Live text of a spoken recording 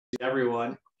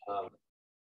Everyone.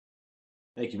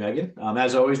 Thank you, Megan.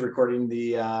 As always, recording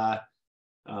these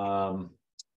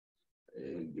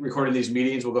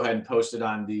meetings. We'll go ahead and post it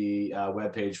on the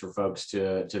webpage for folks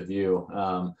to view.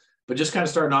 But just kind of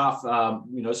starting off,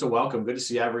 so welcome. Good to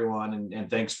see everyone, and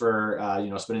thanks for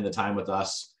spending the time with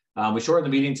us. We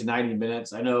shortened the meeting to 90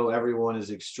 minutes. I know everyone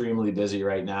is extremely busy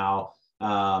right now,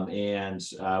 and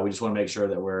we just want to make sure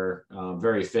that we're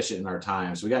very efficient in our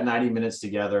time. So we got 90 minutes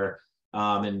together.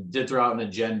 And did throw out an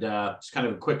agenda, just kind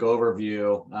of a quick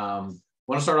overview. Want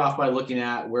to start off by looking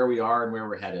at where we are and where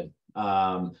we're headed.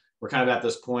 We're kind of at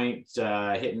this point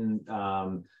hitting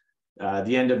the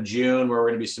end of June, where we're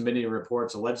going to be submitting a report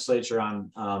to legislature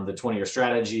on the 20-year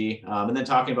strategy, and then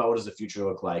talking about what does the future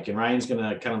look like. And Ryan's going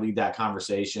to kind of lead that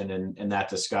conversation and that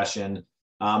discussion.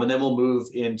 And then we'll move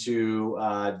into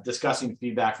discussing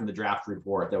feedback from the draft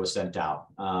report that was sent out.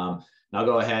 And I'll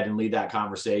go ahead and lead that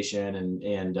conversation,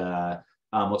 and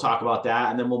we'll talk about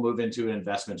that, and then we'll move into an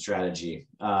investment strategy.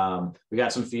 We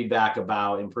got some feedback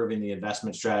about improving the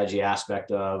investment strategy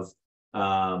aspect of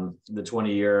the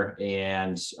 20-year,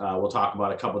 and we'll talk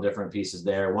about a couple different pieces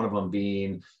there. One of them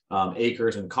being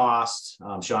acres and cost.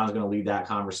 Sean's going to lead that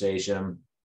conversation,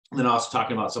 and then also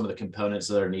talking about some of the components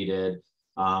that are needed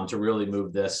to really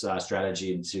move this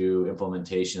strategy into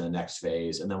implementation in the next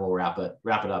phase, and then we'll wrap it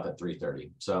up at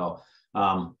 3:30. So.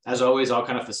 As always, I'll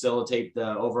kind of facilitate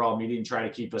the overall meeting, try to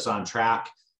keep us on track.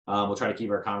 We'll try to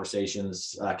keep our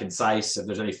conversations concise. If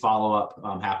there's any follow-up,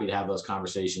 I'm happy to have those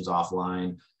conversations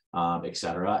offline, et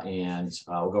cetera, and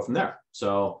we'll go from there.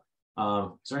 So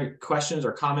is there any questions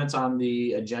or comments on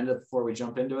the agenda before we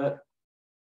jump into it?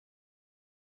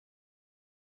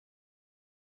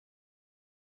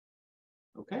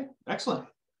 Okay, excellent.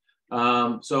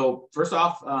 So first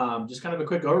off, just kind of a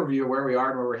quick overview of where we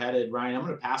are and where we're headed. Ryan, I'm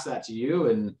going to pass that to you,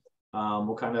 and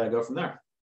we'll kind of go from there.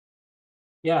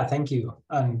 Yeah, thank you.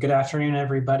 Good afternoon,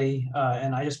 everybody.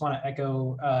 And I just want to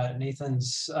echo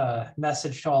Nathan's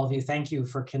message to all of you. Thank you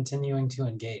for continuing to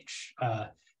engage.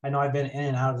 I know I've been in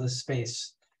and out of this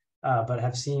space, but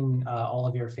have seen all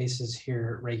of your faces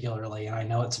here regularly. And I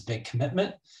know it's a big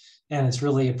commitment, and it's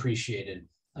really appreciated.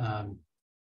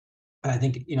 I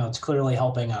think, it's clearly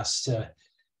helping us to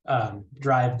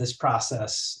drive this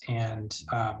process and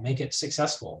make it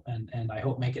successful, and I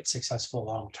hope make it successful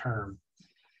long term.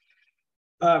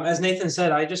 As Nathan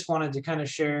said, I just wanted to kind of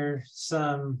share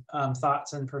some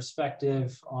thoughts and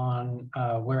perspective on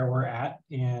where we're at.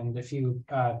 And if you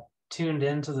tuned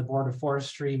into the Board of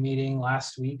Forestry meeting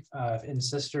last week in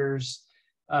Sisters,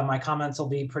 my comments will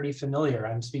be pretty familiar.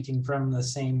 I'm speaking from the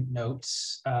same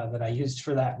notes that I used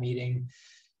for that meeting.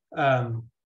 I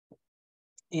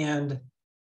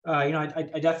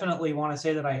definitely want to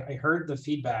say that I heard the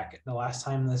feedback the last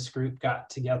time this group got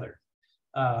together.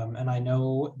 And I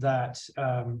know that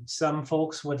some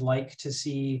folks would like to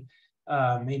see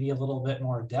maybe a little bit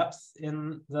more depth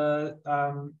in the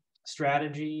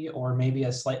strategy, or maybe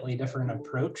a slightly different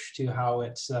approach to how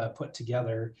it's put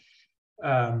together.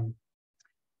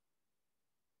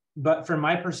 But from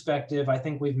my perspective, I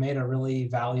think we've made a really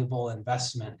valuable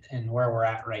investment in where we're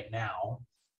at right now.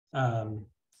 To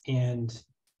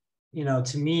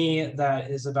me,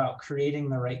 that is about creating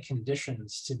the right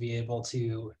conditions to be able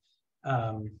to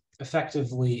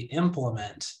effectively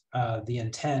implement the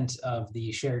intent of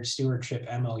the shared stewardship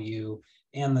MOU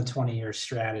and the 20-year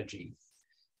strategy.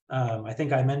 I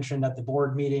think I mentioned at the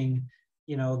board meeting,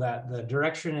 that the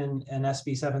direction in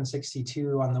SB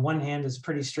 762 on the one hand is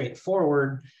pretty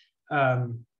straightforward.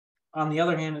 On the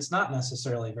other hand, it's not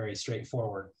necessarily very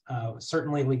straightforward.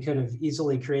 Certainly, we could have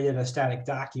easily created a static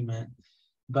document,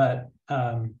 but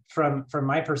from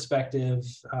my perspective,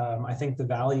 I think the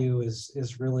value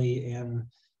is really in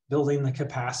building the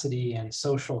capacity and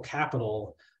social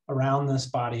capital around this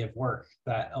body of work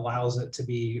that allows it to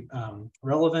be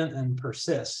relevant and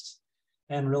persist,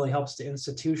 and really helps to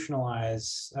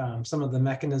institutionalize some of the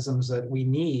mechanisms that we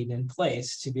need in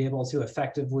place to be able to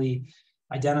effectively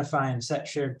identify and set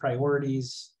shared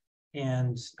priorities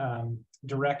and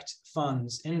direct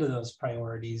funds into those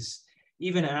priorities,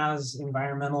 even as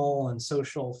environmental and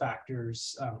social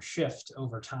factors shift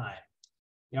over time.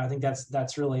 I think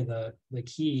that's really the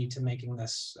key to making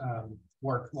this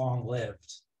work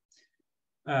long-lived.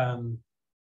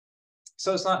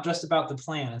 So it's not just about the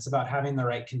plan, it's about having the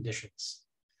right conditions.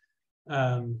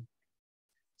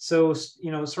 So,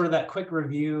 sort of that quick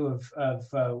review of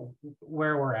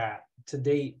where we're at to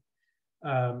date.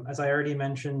 As I already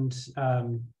mentioned,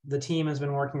 the team has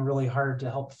been working really hard to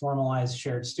help formalize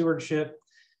shared stewardship,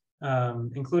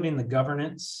 including the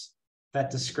governance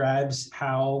that describes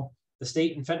how the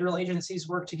state and federal agencies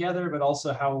work together, but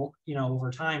also how,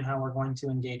 over time, how we're going to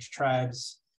engage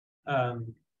tribes.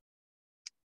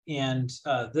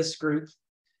 This group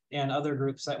and other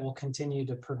groups that will continue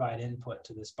to provide input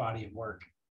to this body of work.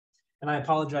 And I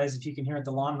apologize if you can hear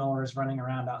the lawnmowers running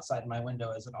around outside my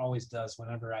window, as it always does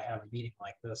whenever I have a meeting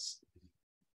like this.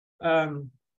 But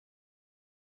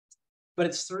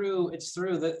it's through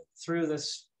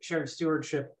this shared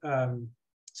stewardship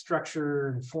structure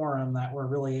and forum that we're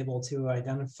really able to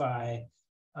identify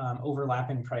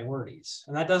overlapping priorities.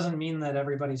 And that doesn't mean that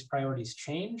everybody's priorities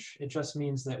change. It just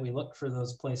means that we look for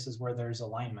those places where there's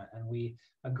alignment, and we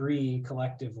agree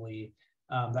collectively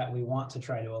that we want to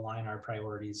try to align our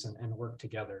priorities and work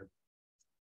together.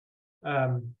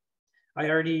 I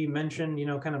already mentioned,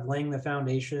 kind of laying the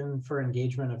foundation for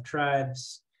engagement of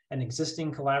tribes and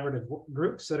existing collaborative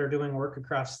groups that are doing work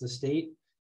across the state.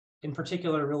 In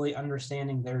particular, really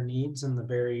understanding their needs and the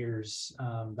barriers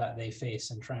that they face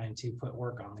and trying to put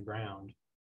work on the ground.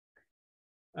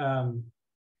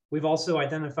 We've also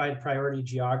identified priority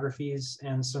geographies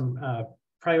and some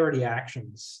priority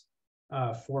actions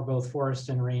for both forest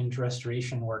and range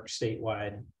restoration work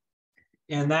statewide.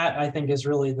 And that, I think, is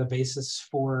really the basis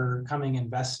for coming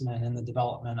investment in the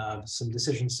development of some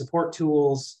decision support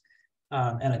tools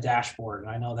and a dashboard.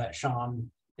 And I know that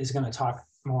Sean is going to talk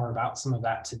more about some of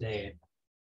that today.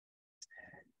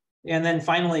 And then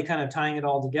finally, kind of tying it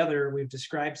all together, we've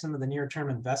described some of the near-term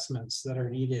investments that are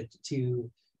needed to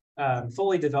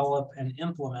fully develop and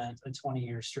implement a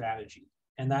 20-year strategy.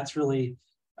 And that's really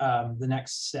the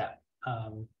next step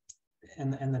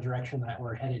in the direction that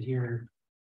we're headed here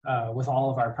with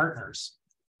all of our partners.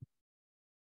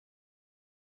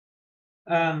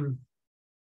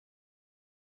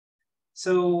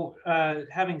 So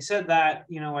having said that,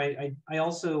 I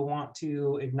also want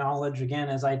to acknowledge, again,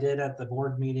 as I did at the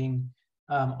board meeting,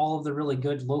 all of the really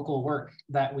good local work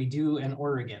that we do in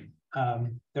Oregon.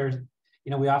 There's,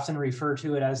 we often refer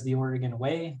to it as the Oregon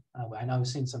Way. I know I've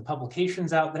seen some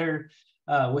publications out there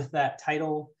with that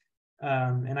title.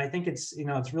 And I think it's,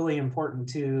 it's really important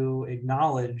to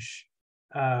acknowledge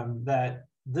that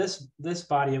this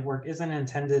body of work isn't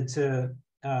intended to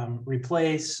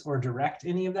replace or direct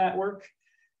any of that work.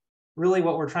 Really,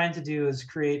 what we're trying to do is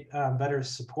create better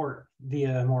support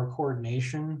via more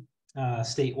coordination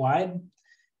statewide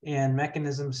and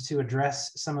mechanisms to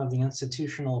address some of the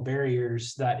institutional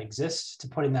barriers that exist to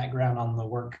putting that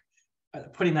work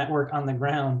on the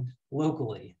ground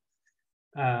locally.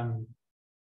 And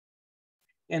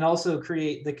also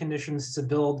create the conditions to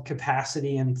build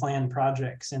capacity and plan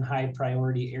projects in high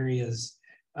priority areas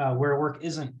where work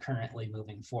isn't currently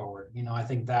moving forward. I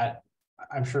think that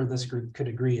I'm sure this group could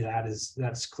agree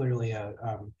that's clearly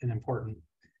an important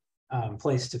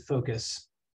place to focus.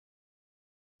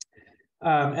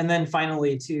 And then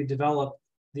finally, to develop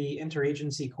the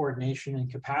interagency coordination and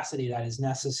capacity that is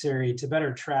necessary to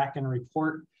better track and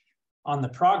report on the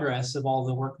progress of all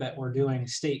the work that we're doing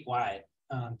statewide,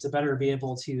 to better be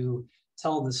able to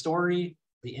tell the story,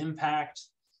 the impact,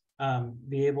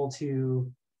 be able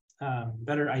to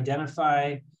better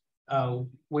identify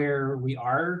where we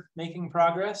are making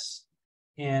progress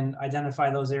and identify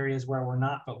those areas where we're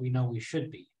not, but we know we should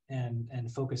be, and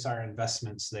focus our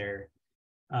investments there.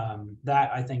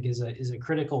 That, I think, is a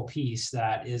critical piece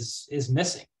that is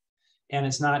missing. And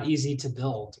it's not easy to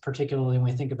build, particularly when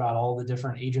we think about all the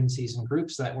different agencies and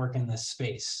groups that work in this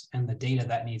space and the data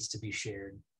that needs to be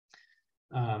shared.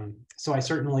 So I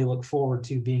certainly look forward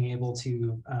to being able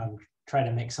to try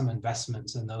to make some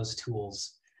investments in those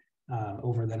tools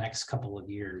over the next couple of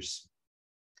years.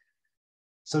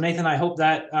 So Nathan, I hope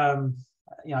that,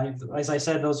 as I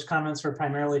said, those comments were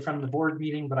primarily from the board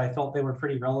meeting, but I felt they were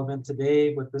pretty relevant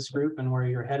today with this group and where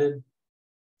you're headed.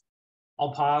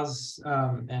 I'll pause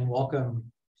and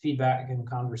welcome feedback and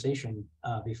conversation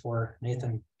before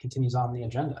Nathan continues on the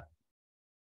agenda.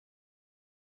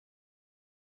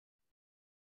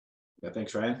 Yeah,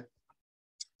 thanks, Ryan.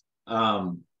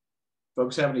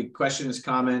 Folks have any questions,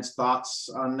 comments, thoughts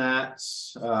on that?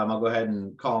 I'll go ahead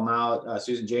and call them out.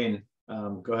 Susan Jane,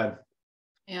 go ahead.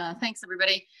 Yeah, thanks,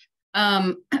 everybody.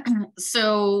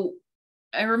 So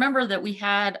I remember that we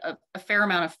had a fair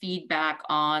amount of feedback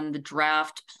on the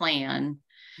draft plan.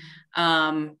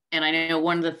 And I know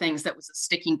one of the things that was a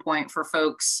sticking point for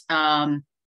folks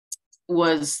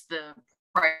was the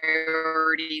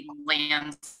priority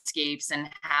landscapes and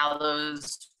how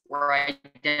those were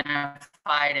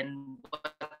identified and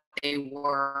what they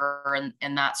were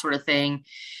and that sort of thing.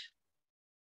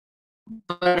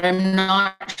 But I'm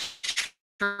not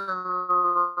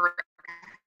sure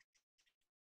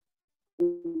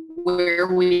where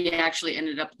we actually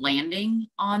ended up landing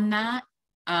on that.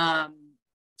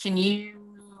 Can you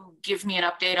give me an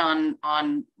update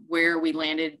on where we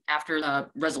landed after the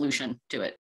resolution to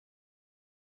it?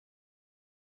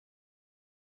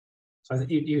 So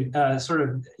you sort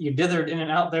of, you dithered in and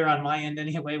out there on my end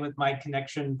anyway with my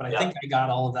connection, but I think I got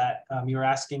all of that. You were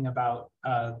asking about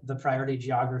the priority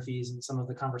geographies and some of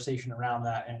the conversation around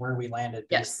that and where we landed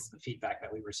based on the feedback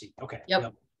that we received. Okay.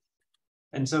 Yep.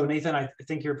 And so Nathan, I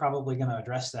think you're probably going to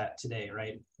address that today,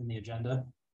 right, in the agenda?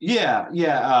 Yeah.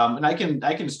 And I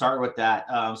can start with that.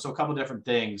 So a couple different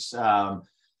things.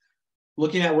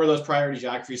 Looking at where those priority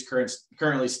geographies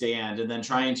currently stand, and then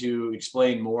trying to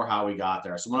explain more how we got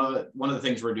there. So one of the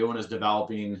things we're doing is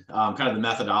developing kind of the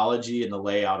methodology and the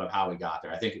layout of how we got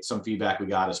there. I think some feedback we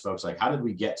got is folks like, how did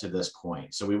we get to this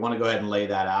point? So we want to go ahead and lay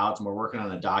that out, and we're working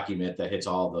on a document that hits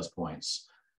all of those points.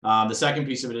 The second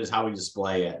piece of it is how we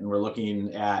display it, and we're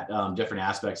looking at different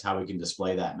aspects how we can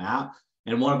display that map.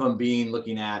 And one of them being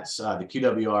looking at the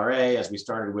QWRA, as we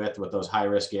started with those high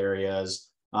risk areas.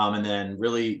 And then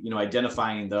really,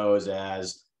 identifying those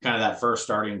as kind of that first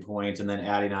starting point, and then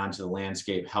adding on to the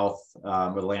landscape health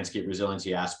or the landscape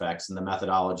resiliency aspects and the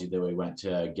methodology that we went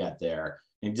to get there,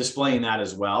 and displaying that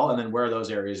as well. And then where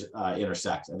those areas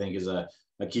intersect, I think is a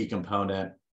key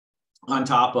component. On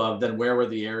top of then where were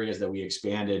the areas that we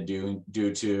expanded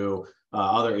due to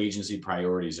other agency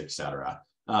priorities, et cetera.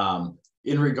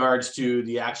 In regards to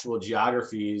the actual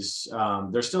geographies,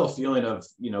 there's still a feeling of,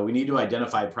 we need to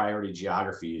identify priority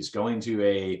geographies. Going to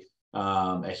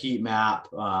a heat map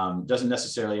doesn't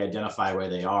necessarily identify where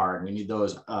they are, and we need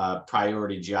those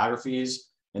priority geographies.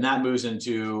 And that moves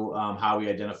into how we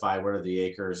identify what are the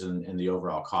acres and the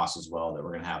overall costs as well, that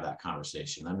we're going to have that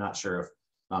conversation. I'm not sure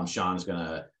if Sean's going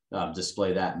to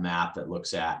display that map that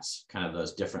looks at kind of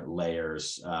those different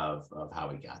layers of how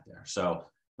we got there. So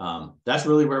that's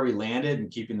really where we landed and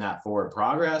keeping that forward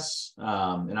progress.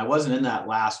 And I wasn't in that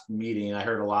last meeting. I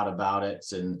heard a lot about it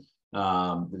and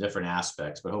the different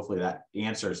aspects, but hopefully that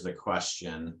answers the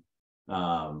question.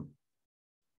 And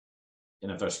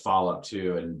if there's follow-up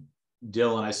too. And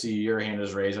Dylan, I see your hand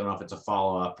is raised. I don't know if it's a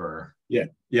follow-up or.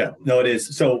 Yeah, no, it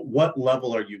is. So what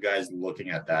level are you guys looking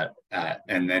at that at?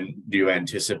 And then do you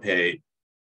anticipate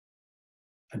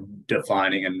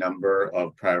defining a number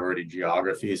of priority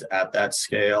geographies at that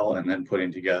scale, and then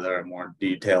putting together a more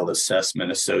detailed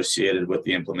assessment associated with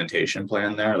the implementation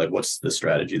plan there? Like, what's the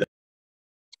strategy there?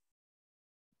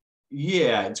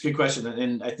 Yeah, it's a good question.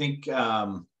 And I think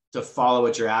to follow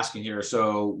what you're asking here,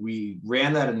 so we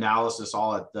ran that analysis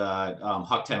all at the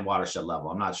Huck 10 watershed level.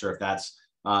 I'm not sure if that's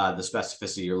the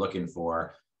specificity you're looking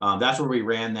for. That's where we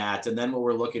ran that. And then what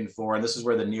we're looking for, and this is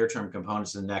where the near-term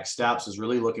components and the next steps is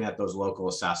really looking at those local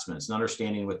assessments and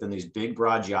understanding within these big,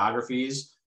 broad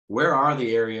geographies, where are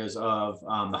the areas of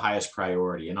the highest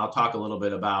priority? And I'll talk a little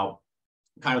bit about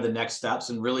kind of the next steps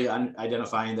and really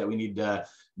identifying that we need to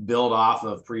build off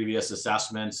of previous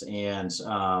assessments and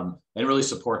really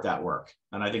support that work.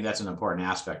 And I think that's an important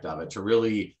aspect of it, to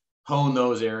really hone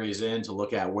those areas in, to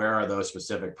look at where are those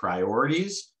specific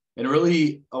priorities. And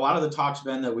really, a lot of the talk's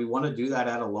been that we want to do that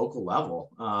at a local level,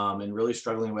 and really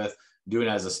struggling with doing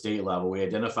it as a state level. We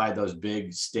identified those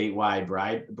big statewide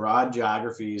broad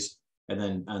geographies, and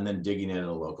then digging in at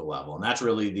a local level. And that's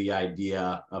really the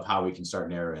idea of how we can start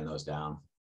narrowing those down.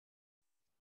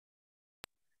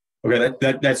 Okay,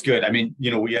 that's good. I mean,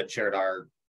 we had shared our,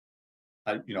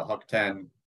 Huck 10.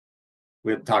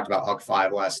 We had talked about Huck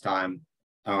 5 last time.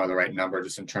 I don't know the right number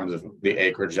just in terms of the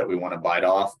acreage that we want to bite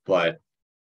off, but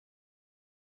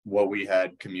what we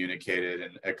had communicated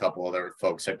and a couple other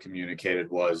folks had communicated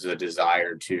was a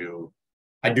desire to,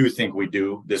 I do think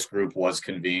this group was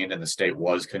convened and the state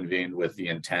was convened with the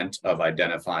intent of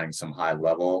identifying some high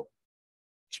level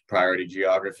priority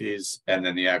geographies, and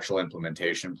then the actual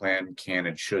implementation plan can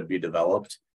and should be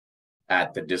developed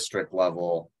at the district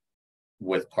level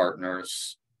with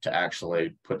partners to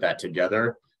actually put that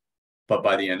together. But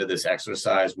by the end of this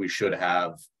exercise, we should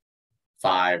have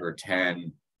 5 or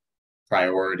 10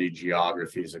 priority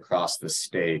geographies across the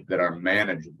state that are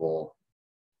manageable,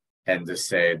 and to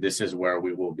say this is where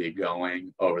we will be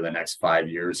going over the next 5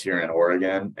 years here in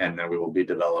Oregon, and then we will be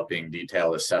developing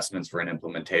detailed assessments for an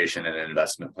implementation and an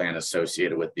investment plan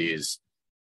associated with these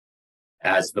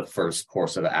as the first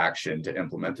course of action to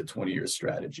implement the 20-year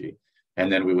strategy.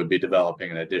 And then we would be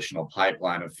developing an additional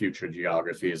pipeline of future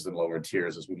geographies and lower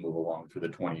tiers as we move along through the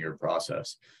 20-year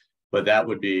process. But that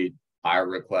would be our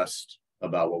request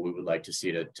about what we would like to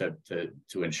see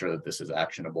to ensure that this is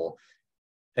actionable.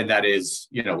 And that is,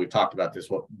 we've talked about this,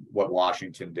 what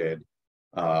Washington did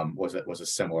was a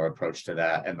similar approach to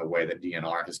that, and the way that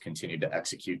DNR has continued to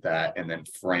execute that and then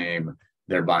frame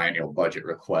their biennial budget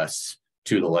requests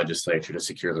to the legislature to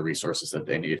secure the resources that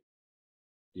they need.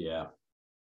 Yeah.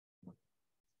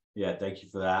 Yeah, thank you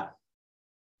for that.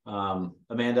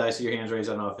 Amanda, I see your hands raised.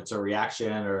 I don't know if it's a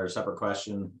reaction or a separate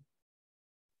question.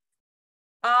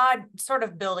 Sort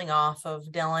of building off of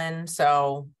Dylan.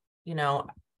 So,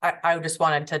 I just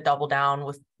wanted to double down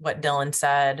with what Dylan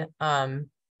said.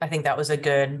 I think that was a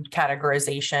good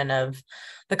categorization of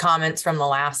the comments from the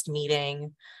last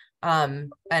meeting.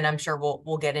 And I'm sure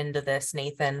we'll get into this,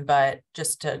 Nathan, but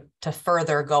just to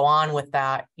further go on with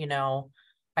that,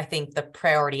 I think the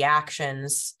priority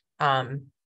actions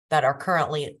that are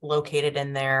currently located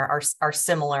in there are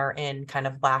similar in kind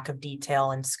of lack of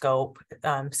detail and scope,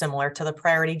 similar to the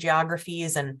priority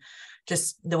geographies. And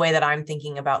just the way that I'm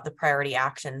thinking about the priority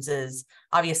actions is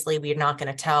obviously we're not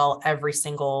going to tell every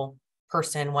single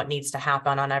person what needs to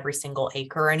happen on every single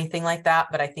acre or anything like that.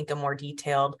 But I think a more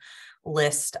detailed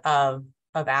list of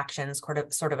actions,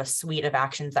 sort of a suite of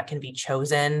actions that can be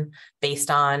chosen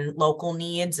based on local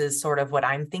needs is sort of what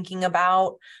I'm thinking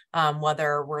about.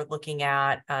 Whether we're looking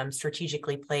at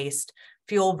strategically placed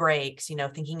fuel breaks,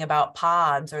 thinking about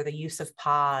pods or the use of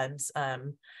pods,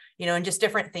 and just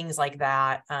different things like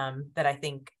that, that I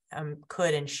think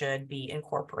could and should be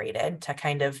incorporated to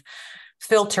kind of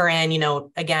filter in,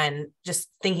 again, just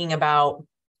thinking about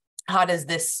how does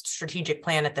this strategic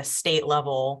plan at the state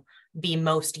level be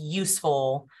most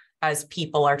useful as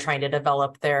people are trying to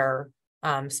develop their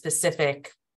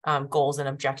specific goals and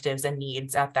objectives and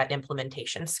needs at that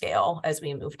implementation scale as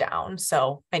we move down.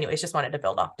 So anyways, just wanted to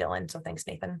build off Dylan. So thanks,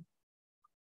 Nathan.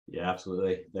 Yeah,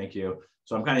 absolutely. Thank you.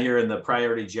 So I'm kind of hearing the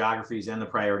priority geographies and the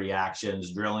priority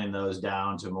actions, drilling those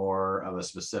down to more of a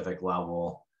specific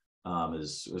level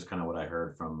is kind of what I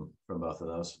heard from both of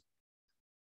those.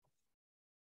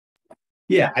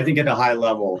 Yeah, I think at a high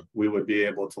level, we would be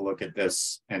able to look at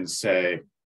this and say,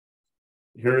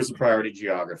 here's the priority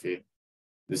geography.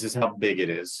 This is how big it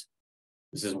is.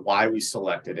 This is why we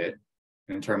selected it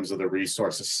in terms of the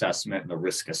resource assessment and the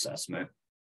risk assessment.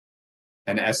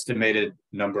 An estimated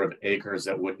number of acres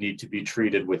that would need to be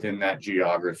treated within that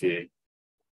geography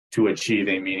to achieve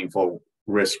a meaningful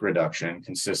risk reduction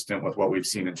consistent with what we've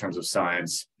seen in terms of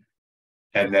science,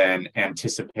 and then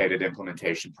anticipated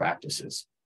implementation practices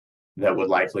that would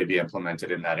likely be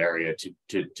implemented in that area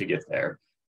to get there.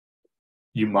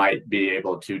 You might be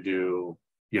able to do,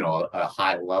 a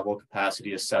high level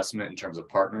capacity assessment in terms of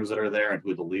partners that are there and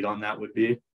who the lead on that would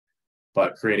be,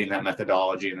 but creating that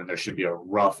methodology, and then there should be a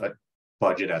rough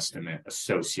budget estimate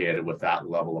associated with that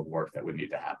level of work that would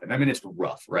need to happen. I mean, it's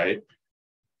rough, right?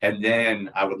 And then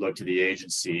I would look to the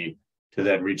agency to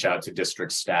then reach out to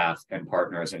district staff and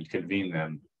partners and convene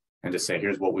them and to say,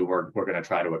 here's what we're going to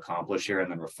try to accomplish here,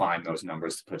 and then refine those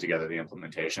numbers to put together the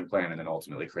implementation plan and then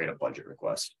ultimately create a budget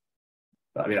request.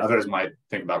 I mean, others might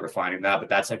think about refining that, but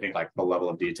that's, I think, like the level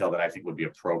of detail that I think would be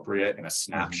appropriate in a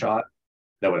snapshot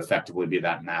that would effectively be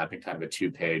that map and kind of a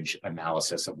 2-page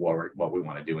analysis of what we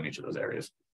want to do in each of those areas.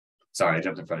 Sorry, I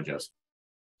jumped in front of Joseph.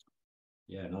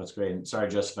 Yeah, no, it's great. And sorry,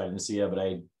 Joseph, I didn't see you, but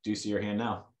I do see your hand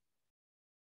now.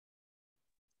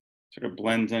 Sort of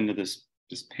blends into this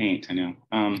paint, I know.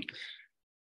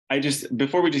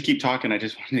 Before we just keep talking, I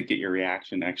just wanted to get your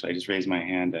reaction. Actually, I just raised my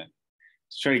hand to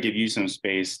try to give you some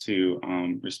space to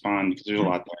respond, because there's a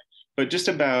lot there. But just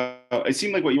about, it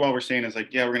seemed like what you all were saying is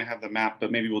like, yeah, we're going to have the map,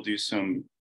 but maybe we'll do some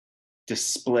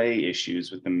display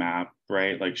issues with the map,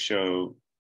 right? Like show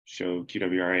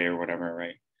QWRA or whatever,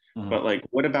 right? Mm-hmm. But like,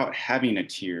 what about having a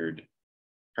tiered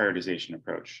prioritization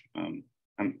approach?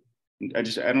 I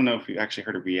don't know if you actually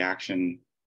heard a reaction,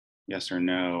 yes or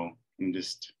no. I'm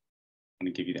just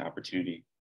going to give you the opportunity.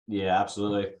 Yeah,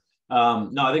 absolutely.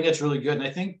 No, I think that's really good. And I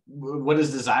think what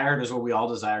is desired is what we all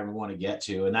desire and we want to get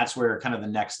to. And that's where kind of the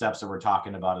next steps that we're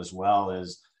talking about as well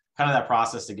is kind of that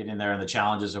process to get in there and the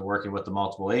challenges of working with the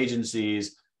multiple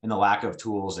agencies and the lack of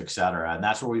tools, et cetera. And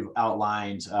that's where we've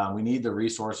outlined, we need the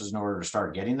resources in order to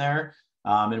start getting there.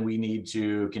 And we need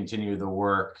to continue the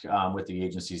work with the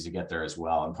agencies to get there as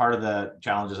well. And part of the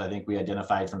challenges I think we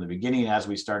identified from the beginning as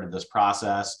we started this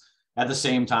process, at the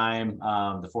same time,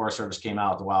 the Forest Service came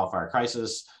out with the wildfire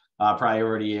crisis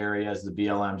priority areas. The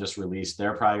BLM just released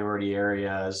their priority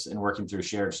areas, and working through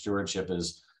shared stewardship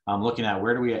is looking at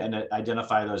where do we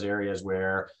identify those areas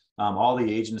where all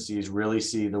the agencies really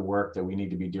see the work that we need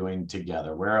to be doing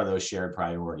together. Where are those shared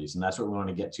priorities? And that's what we want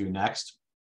to get to next,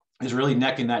 is really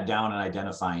necking that down and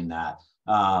identifying that.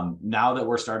 Now that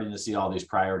we're starting to see all these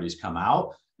priorities come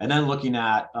out, and then looking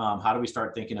at how do we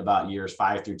start thinking about years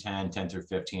 5 through 10, 10 through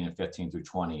 15, and 15 through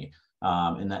 20.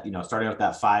 And that, starting with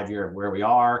that 5-year of where we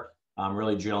are,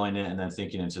 really drilling it and then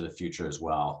thinking into the future as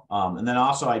well. And then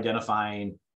also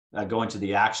identifying go into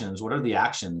the actions. What are the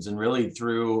actions? And really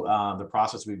through the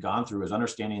process we've gone through is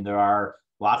understanding there are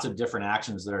lots of different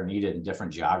actions that are needed in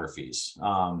different geographies.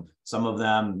 Some of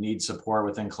them need support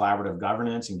within collaborative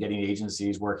governance and getting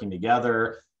agencies working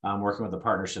together, working with the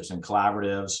partnerships and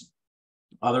collaboratives.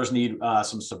 Others need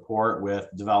some support with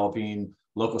developing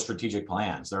local strategic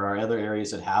plans. There are other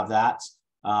areas that have that,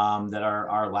 that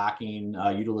are lacking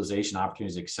utilization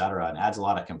opportunities, et cetera, and adds a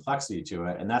lot of complexity to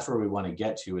it. And that's where we want to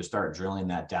get to, is start drilling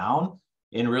that down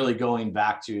and really going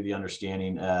back to the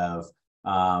understanding of,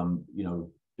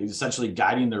 essentially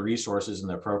guiding the resources in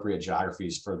the appropriate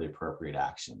geographies for the appropriate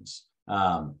actions.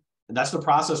 That's the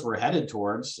process we're headed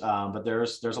towards, but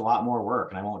there's a lot more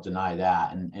work, and I won't deny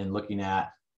that. And looking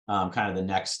at kind of the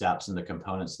next steps and the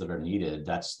components that are needed,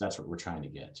 that's what we're trying to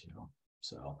get to.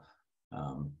 So,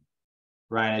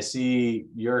 Ryan, I see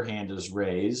your hand is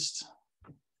raised.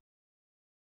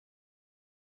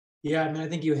 Yeah, I mean, I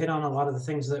think you hit on a lot of the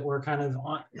things that were kind of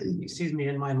on,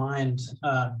 in my mind.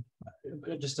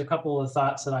 Just a couple of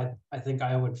thoughts that I think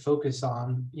I would focus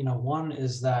on. One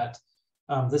is that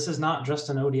this is not just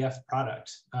an ODF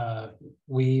product.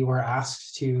 We were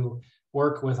asked to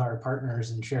work with our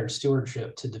partners in shared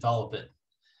stewardship to develop it.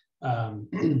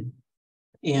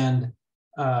 And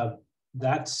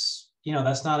that's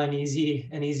not an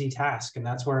easy task. And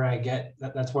that's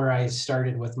where I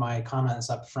started with my comments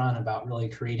up front about really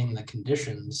creating the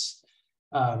conditions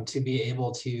to be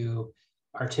able to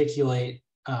articulate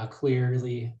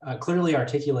clearly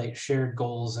articulate shared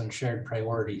goals and shared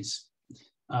priorities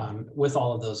with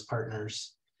all of those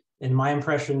partners. And my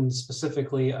impression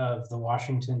specifically of the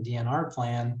Washington DNR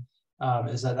plan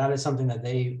is that is something that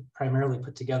they primarily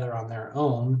put together on their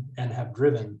own and have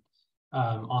driven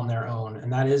on their own.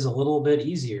 And that is a little bit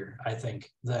easier, I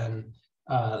think, than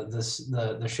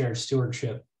the shared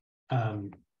stewardship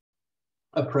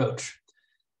approach.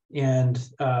 And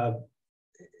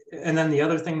then the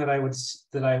other thing that I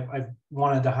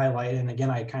wanted to highlight, and again,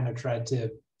 I kind of tried to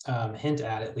hint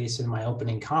at least in my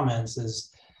opening comments, is,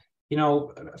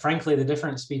 frankly, the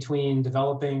difference between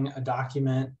developing a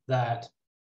document that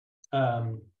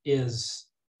is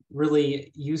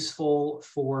really useful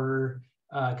for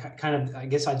kind of, I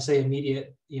guess I'd say,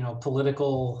 immediate,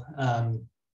 political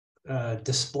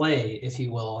display, if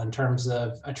you will, in terms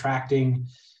of attracting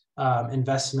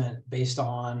investment based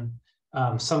on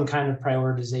some kind of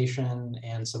prioritization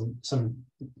and some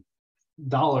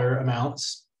dollar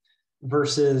amounts,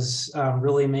 versus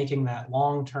really making that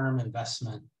long-term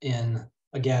investment in,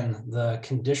 again, the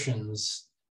conditions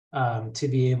to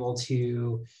be able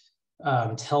to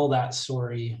tell that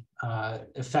story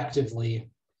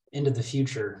effectively into the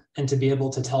future, and to be able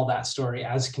to tell that story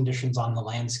as conditions on the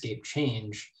landscape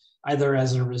change, either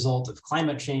as a result of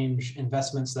climate change,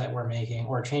 investments that we're making,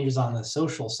 or changes on the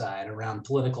social side around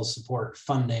political support,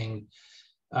 funding,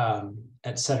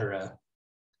 et cetera.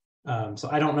 So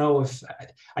I don't know if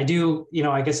I do,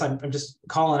 I guess I'm just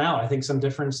calling out, I think, some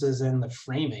differences in the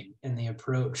framing and the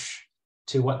approach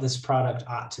to what this product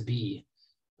ought to be.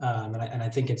 And I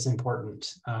think it's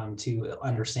important to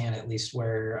understand at least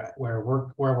where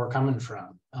we're coming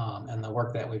from, and the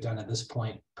work that we've done at this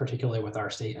point, particularly with our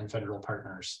state and federal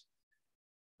partners.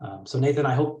 So Nathan,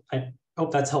 I hope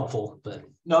that's helpful. But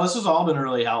no, this has all been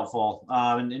really helpful.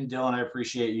 And Dylan, I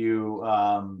appreciate you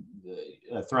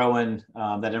throwing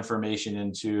that information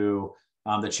into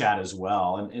the chat as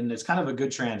well. And it's kind of a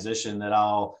good transition that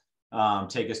I'll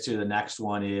take us to. The next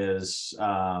one is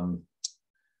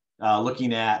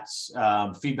looking at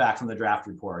feedback from the draft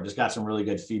report. I just got some really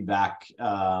good feedback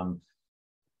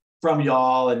from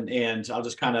y'all, and I'll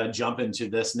just kind of jump into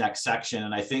this next section.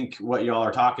 And I think what y'all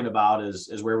are talking about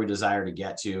is where we desire to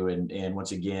get to. And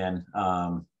once again,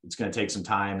 it's going to take some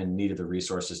time and needed the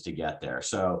resources to get there.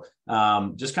 So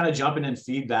just kind of jumping in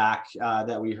feedback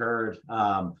that we heard.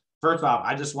 First off,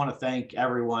 I just want to thank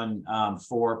everyone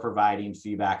for providing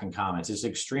feedback and comments. It's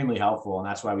extremely helpful, and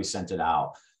that's why we sent it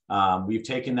out. We've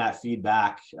taken that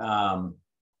feedback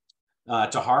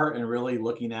to heart and really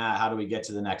looking at how do we get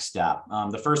to the next step.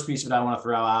 The first piece that I want to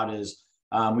throw out is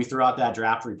we threw out that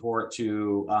draft report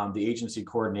to the agency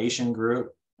coordination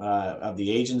group of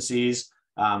the agencies,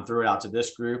 threw it out to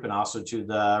this group, and also to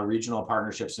the regional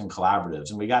partnerships and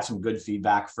collaboratives. And we got some good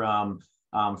feedback from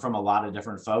a lot of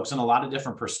different folks and a lot of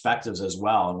different perspectives as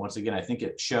well. And once again, I think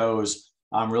it shows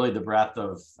really the breadth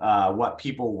of what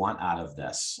people want out of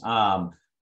this.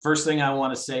 First thing I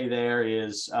want to say there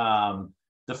is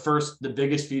the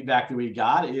biggest feedback that we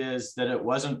got is that it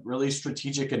wasn't really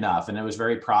strategic enough, and it was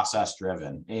very process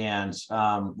driven. And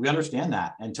we understand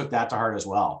that and took that to heart as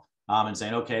well. And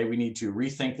saying, okay, we need to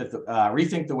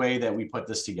rethink the way that we put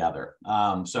this together.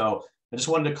 So I just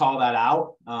wanted to call that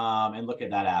out and look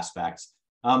at that aspect.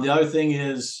 The other thing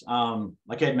is,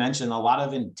 like I had mentioned, a lot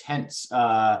of intent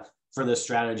for this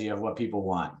strategy of what people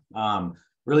want.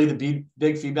 Really, the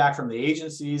big feedback from the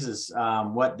agencies is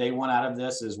what they want out of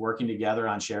this is working together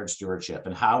on shared stewardship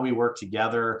and how we work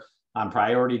together on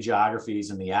priority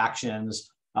geographies and the actions,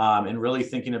 and really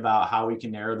thinking about how we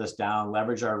can narrow this down,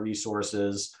 leverage our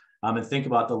resources, and think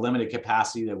about the limited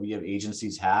capacity that we have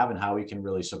agencies have and how we can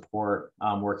really support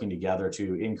working together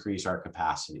to increase our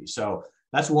capacity. So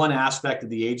that's one aspect that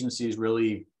the agencies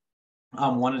really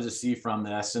wanted to see from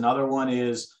this. Another one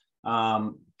is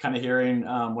kind of hearing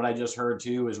what I just heard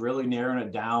too, is really narrowing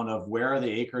it down of where are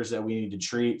the acres that we need to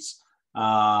treat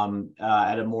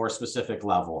at a more specific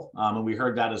level. And we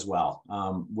heard that as well.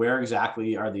 Where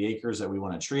exactly are the acres that we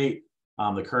want to treat?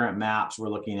 The current maps we're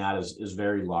looking at is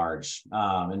very large,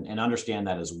 and understand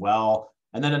that as well.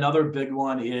 And then another big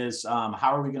one is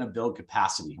how are we going to build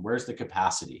capacity? Where's the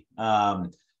capacity?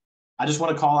 I just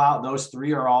want to call out those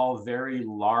three are all very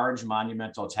large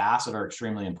monumental tasks that are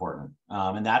extremely important.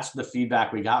 And that's the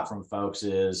feedback we got from folks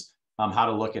is how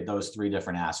to look at those three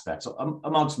different aspects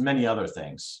amongst many other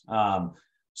things.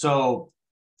 So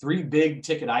 3 big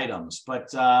ticket items, but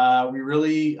we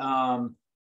really,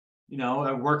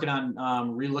 working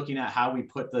on re-looking at how we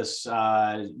put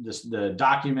the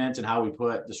document and how we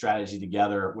put the strategy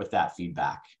together with that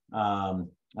feedback. I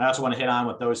also want to hit on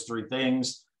with those 3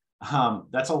 things.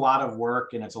 That's a lot of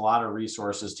work and it's a lot of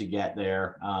resources to get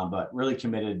there, but really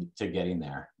committed to getting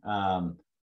there.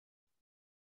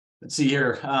 Let's see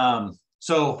here.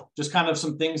 So just kind of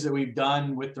some things that we've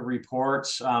done with the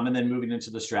reports and then moving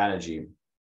into the strategy.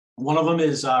 One of them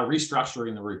is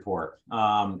restructuring the report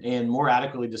and more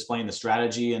adequately displaying the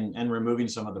strategy and removing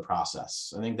some of the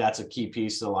process. I think that's a key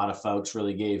piece that a lot of folks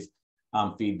really gave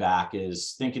feedback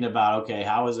is thinking about, okay,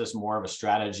 how is this more of a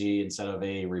strategy instead of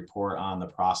a report on the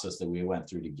process that we went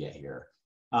through to get here?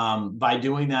 By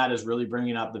doing that is really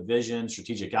bringing up the vision,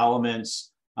 strategic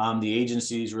elements. The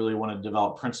agencies really want to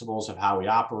develop principles of how we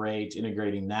operate,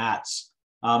 integrating that,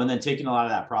 and then taking a lot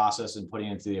of that process and putting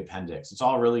it into the appendix. It's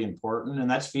all really important. And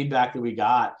that's feedback that we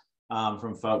got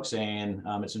from folks saying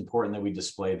it's important that we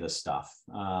display this stuff.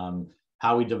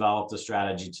 How we develop the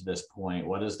strategy to this point,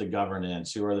 what is the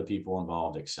governance, who are the people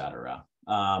involved, et cetera.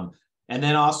 And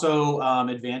then also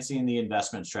advancing the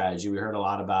investment strategy. We heard a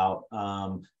lot about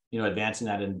advancing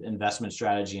that investment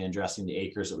strategy and addressing the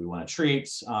acres that we want to treat,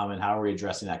 and how are we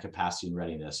addressing that capacity and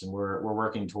readiness. And we're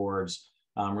working towards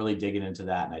really digging into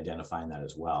that and identifying that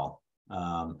as well.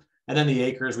 And then the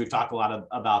acres, we've talked a lot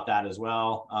about that as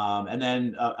well. And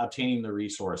then obtaining the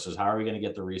resources. How are we going to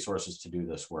get the resources to do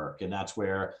this work? And that's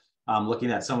where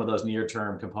looking at some of those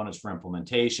near-term components for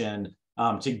implementation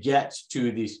to get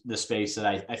to the space that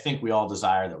I think we all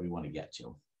desire that we want to get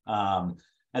to. And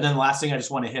then the last thing I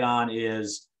just want to hit on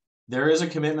is there is a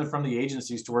commitment from the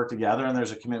agencies to work together, and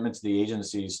there's a commitment to the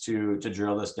agencies to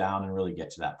drill this down and really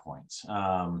get to that point.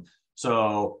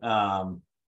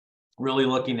 Really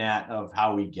looking at of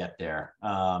how we get there,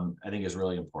 I think is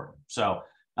really important. So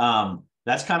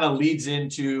that's kind of leads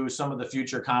into some of the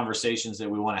future conversations that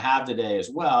we want to have today as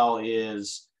well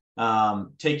is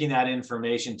taking that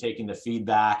information, taking the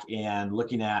feedback and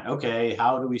looking at, okay,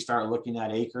 how do we start looking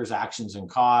at acres, actions, and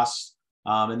costs?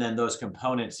 And then those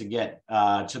components to get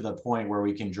to the point where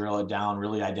we can drill it down,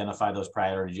 really identify those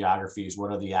priority geographies,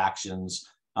 what are the actions,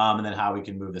 and then how we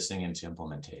can move this thing into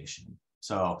implementation.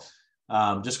 So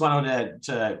just wanted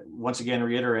to once again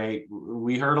reiterate,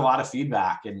 we heard a lot of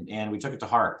feedback and we took it to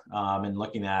heart in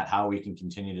looking at how we can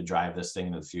continue to drive this thing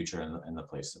into the future in the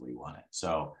place that we want it.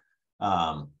 So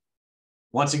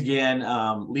once again,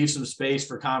 leave some space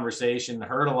for conversation.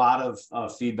 Heard a lot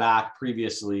of feedback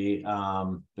previously,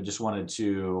 but just wanted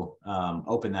to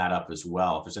open that up as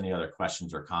well. If there's any other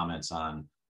questions or comments on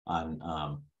kind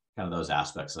of those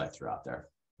aspects that I threw out there.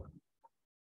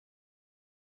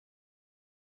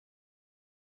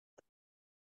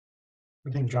 I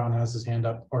think John has his hand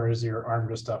up, or is your arm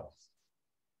just up?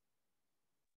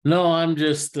 No, I'm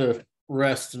just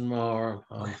resting my arm.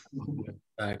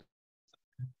 Back.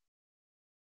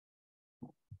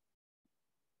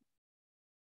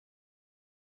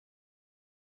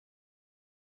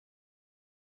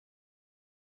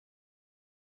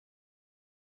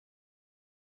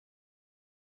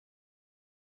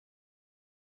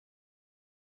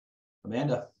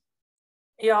 Amanda.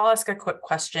 Yeah, I'll ask a quick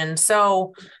question.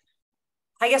 So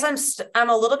I guess I'm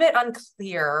a little bit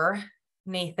unclear,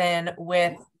 Nathan,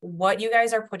 with what you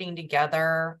guys are putting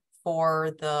together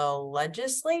for the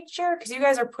legislature, because you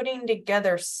guys are putting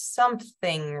together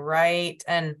something, right?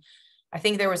 And I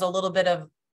think there was a little bit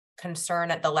of concern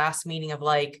at the last meeting of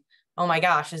like, oh my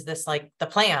gosh, is this like the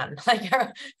plan? Like,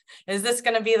 is this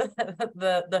going to be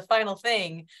the final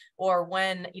thing? Or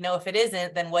when, you know, if it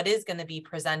isn't, then what is going to be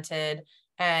presented?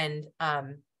 And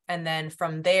then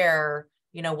from there,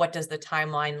 you know, what does the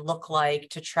timeline look like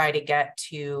to try to get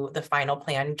to the final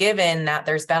plan, given that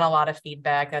there's been a lot of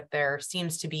feedback that there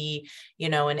seems to be, you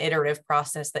know, an iterative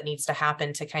process that needs to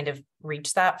happen to kind of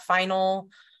reach that final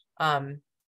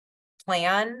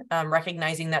plan,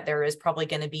 recognizing that there is probably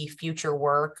going to be future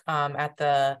work at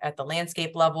the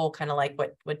landscape level, kind of like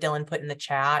what Dylan put in the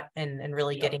chat, and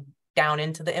really getting down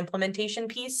into the implementation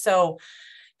piece. So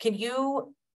can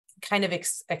you kind of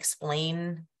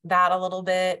explain that a little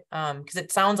bit? Because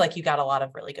it sounds like you got a lot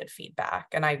of really good feedback,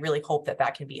 and I really hope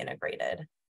that can be integrated.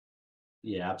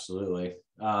 Yeah, absolutely.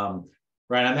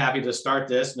 Right, I'm happy to start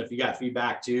this, and if you got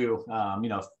feedback too, you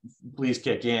know, please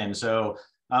kick in. So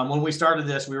when we started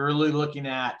this, we were really looking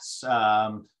at,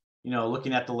 you know,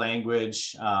 looking at the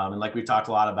language, and like we talked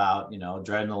a lot about, you know,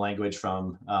 dreading the language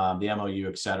from the MOU,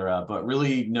 et cetera, but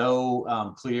really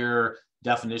no clear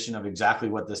definition of exactly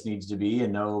what this needs to be,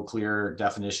 and no clear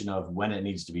definition of when it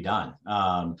needs to be done.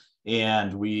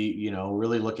 And we, you know,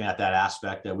 really looking at that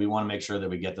aspect that we want to make sure that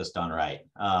we get this done right.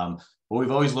 What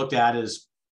we've always looked at is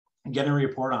getting a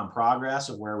report on progress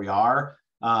of where we are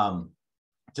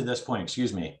to this point,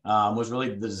 was really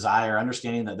the desire,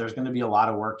 understanding that there's going to be a lot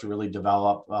of work to really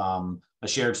develop a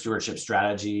shared stewardship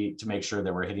strategy to make sure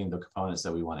that we're hitting the components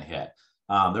that we want to hit.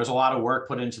 There's a lot of work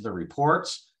put into the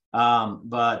reports,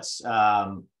 but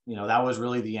you know, that was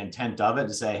really the intent of it,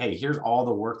 to say, hey, here's all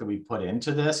the work that we put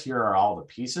into this. Here are all the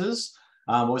pieces.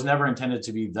 It was never intended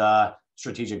to be the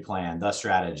strategic plan, the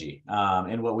strategy.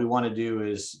 And what we want to do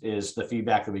is the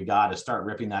feedback that we got is start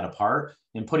ripping that apart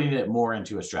and putting it more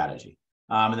into a strategy.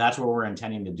 And that's what we're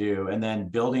intending to do. And then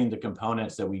building the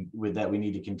components that we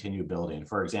need to continue building.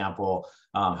 For example,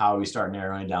 how we start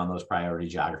narrowing down those priority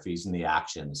geographies and the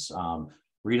actions,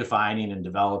 redefining and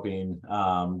developing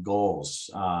goals,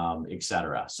 et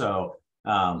cetera. So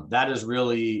that is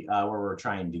really where we're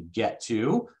trying to get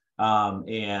to.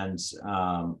 And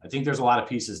I think there's a lot of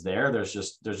pieces there. There's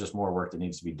just more work that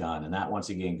needs to be done. And that once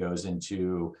again goes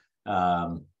into,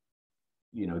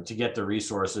 you know, to get the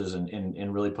resources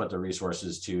and really put the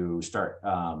resources to start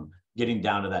getting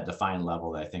down to that defined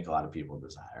level that I think a lot of people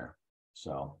desire.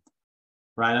 So,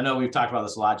 Ryan, I know we've talked about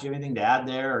this a lot. Do you have anything to add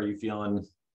there? Or are you feeling?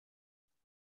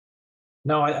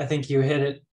 No, I think you hit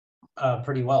it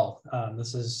pretty well.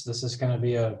 This is going to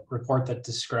be a report that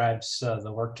describes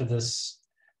the work to this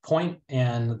point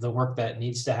and the work that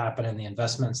needs to happen and the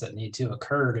investments that need to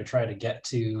occur to try to get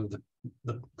to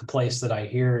the place that I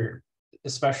hear,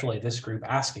 especially this group,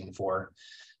 asking for.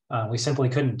 We simply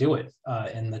couldn't do it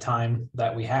in the time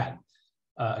that we had.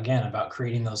 Again, about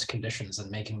creating those conditions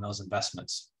and making those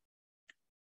investments.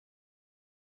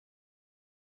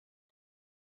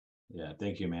 Yeah,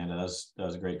 thank you, Amanda. That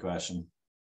was a great question. Is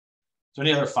there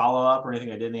any other follow-up or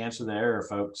anything I didn't answer there, or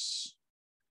folks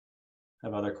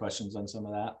have other questions on some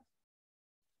of that?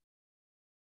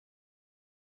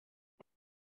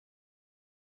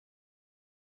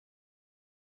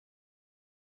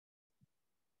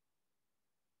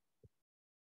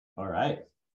 All right.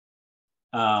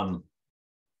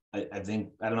 I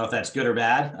think, I don't know if that's good or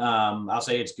bad. I'll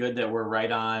say it's good that we're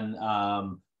right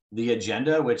on the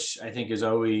agenda, which I think is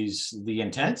always the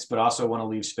intent, but also want to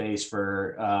leave space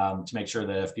for to make sure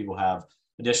that if people have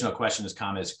additional questions,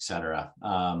 comments, et cetera.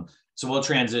 So we'll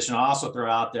transition. I'll also throw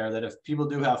out there that if people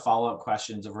do have follow-up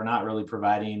questions, if we're not really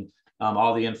providing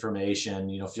all the information,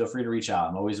 you know, feel free to reach out.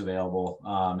 I'm always available,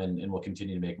 and we'll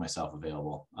continue to make myself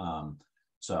available.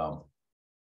 So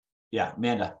yeah,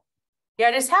 Amanda. Yeah,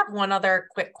 I just have one other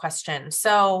quick question.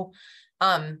 So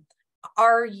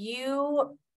are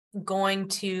you going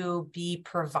to be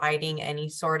providing any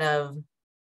sort of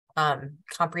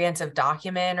comprehensive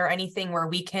document or anything where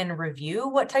we can review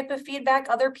what type of feedback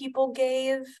other people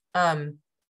gave?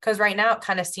 Because right now it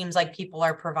kind of seems like people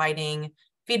are providing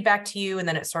feedback to you and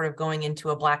then it's sort of going into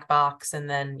a black box, and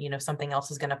then, you know, something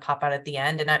else is going to pop out at the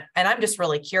end. And I'm just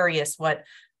really curious what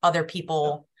other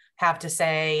people have to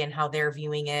say and how they're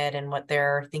viewing it and what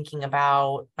they're thinking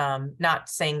about. Not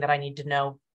saying that I need to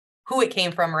know who it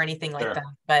came from or anything like that,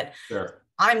 but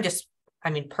I'm just,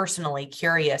 personally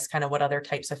curious kind of what other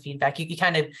types of feedback you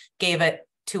kind of gave it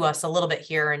to us a little bit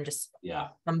here and just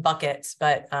some buckets,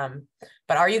 but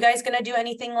are you guys going to do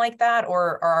anything like that,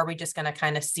 or are we just going to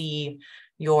kind of see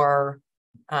your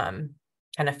kind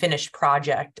of finished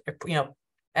project, you know,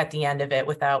 at the end of it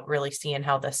without really seeing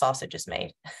how the sausage is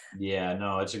made? Yeah,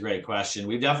 no, it's a great question.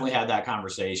 We've definitely had that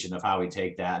conversation of how we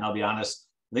take that. And I'll be honest,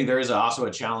 I think there is also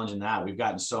a challenge in that. We've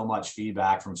gotten so much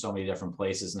feedback from so many different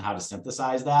places and how to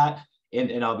synthesize that.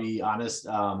 and I'll be honest,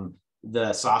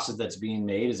 the sausage that's being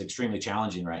made is extremely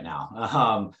challenging right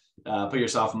now. Put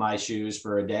yourself in my shoes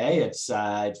for a day. It's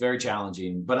very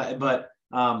challenging, but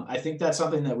I think that's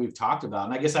something that we've talked about.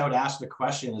 And I guess I would ask the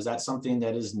question, is that something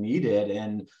that is needed?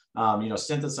 And,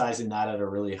 synthesizing that at a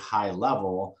really high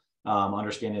level,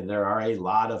 understanding there are a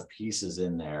lot of pieces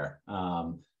in there.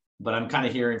 But I'm kind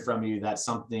of hearing from you that's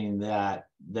something that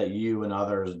you and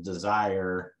others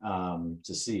desire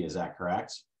to see. Is that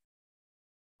correct?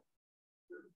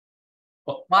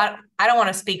 Well, I don't want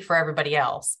to speak for everybody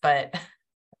else, but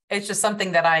it's just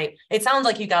something that it sounds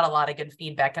like you got a lot of good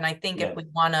feedback. And I think if we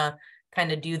want to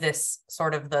kind of do this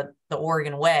sort of the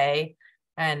Oregon way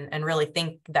and really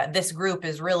think that this group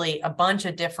is really a bunch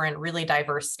of different, really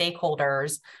diverse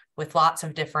stakeholders with lots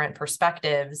of different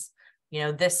perspectives,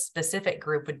 this specific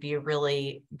group would be a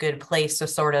really good place to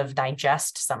sort of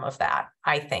digest some of that,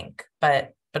 I think,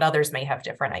 but others may have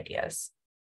different ideas.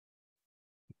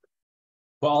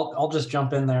 Well, I'll just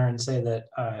jump in there and say that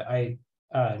I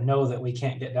know that we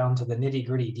can't get down to the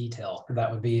nitty-gritty detail. That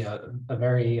would be a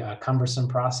very cumbersome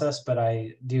process, but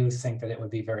I do think that it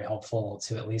would be very helpful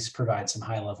to at least provide some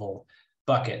high-level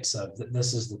buckets of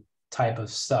this is the type of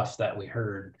stuff that we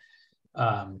heard.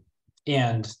 And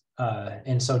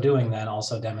in so doing, then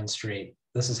also demonstrate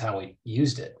this is how we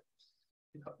used it.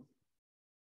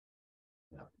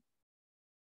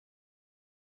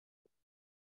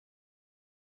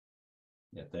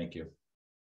 Yeah, thank you.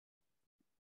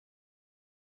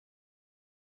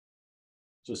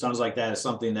 So it sounds like that is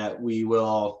something that we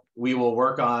will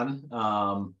work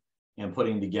on and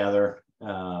putting together.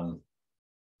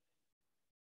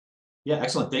 Yeah,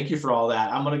 excellent. Thank you for all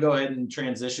that. I'm going to go ahead and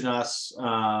transition us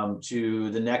to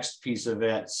the next piece of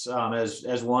it.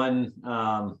 As one,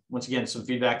 once again, some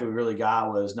feedback that we really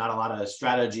got was not a lot of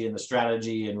strategy in the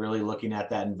strategy and really looking at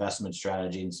that investment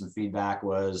strategy. And some feedback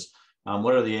was,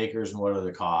 what are the acres and what are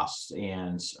the costs,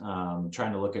 and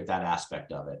trying to look at that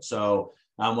aspect of it. So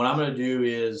what I'm going to do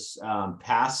is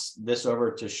pass this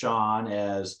over to Sean,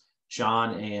 as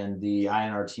Sean and the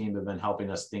INR team have been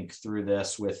helping us think through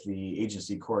this with the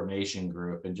agency coordination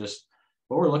group and just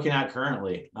what we're looking at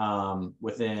currently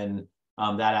within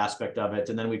that aspect of it.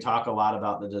 And then we talk a lot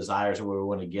about the desires of what we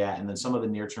want to get, and then some of the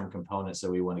near-term components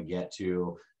that we want to get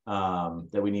to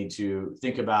that we need to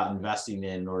think about investing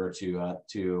in order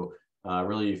to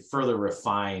really further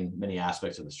refine many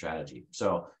aspects of the strategy.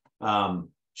 So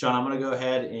Sean, I'm going to go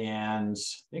ahead and I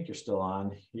think you're still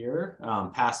on here.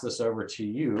 Pass this over to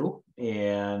you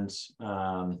and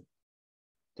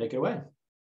take it away.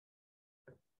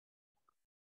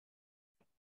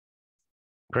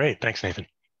 Great, thanks, Nathan.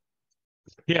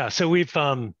 Yeah, so we've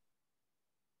one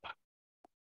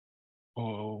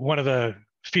of the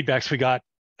feedbacks we got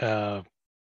kind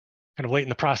of late in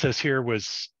the process here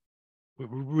was we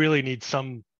really need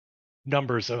some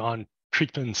numbers on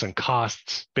treatments and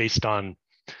costs based on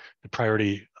the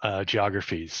priority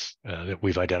geographies that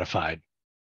we've identified.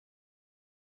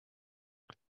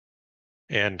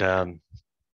 And Mirica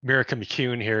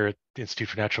McCune here at the Institute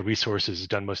for Natural Resources has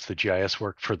done most of the GIS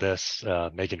work for this.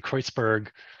 Megan Kreutzberg,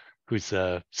 who's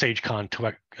the SageCon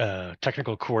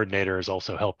technical coordinator, has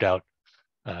also helped out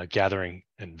gathering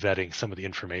and vetting some of the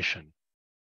information.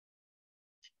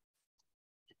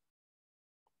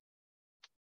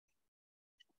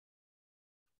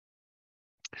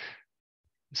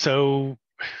 So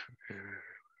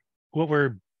what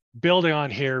we're building on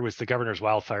here was the Governor's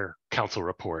Wildfire Council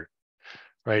report,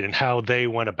 right? And how they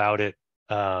went about it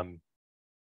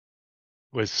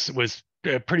was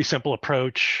a pretty simple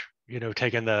approach,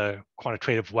 taking the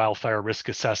quantitative wildfire risk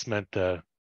assessment, the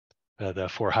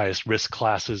 4 highest risk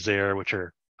classes there, which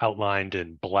are outlined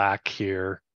in black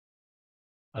here,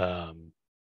 to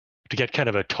get kind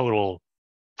of a total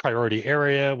priority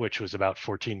area, which was about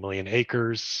 14 million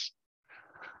acres.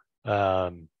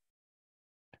 Then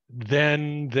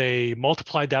they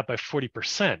multiplied that by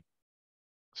 40%.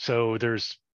 So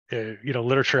there's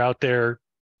literature out there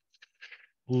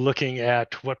looking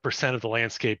at what percent of the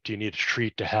landscape do you need to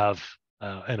treat to have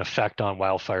an effect on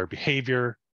wildfire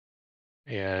behavior,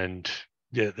 and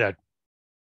that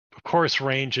of course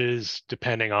ranges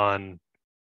depending on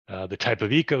the type of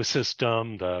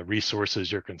ecosystem, the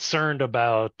resources you're concerned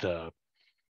about, the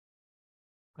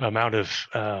amount of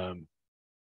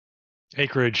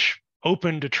acreage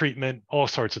open to treatment, all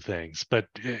sorts of things. But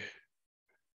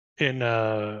in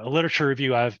a literature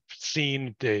review I've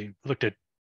seen, they looked at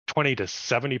 20 to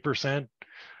 70%.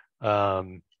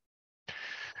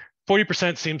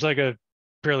 40% seems like a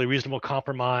fairly reasonable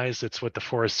compromise. It's what the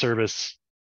Forest Service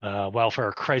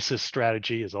wildfire crisis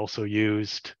strategy is also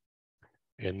used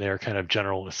in their kind of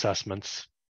general assessments.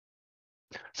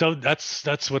 So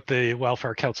that's what the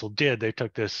Wildfire Council did. They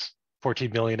took this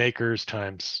 14 million acres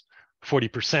times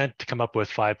 40% to come up with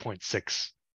 5.6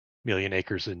 million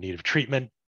acres in need of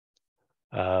treatment.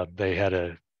 They had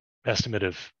an estimate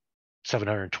of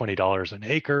 $720 an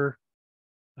acre,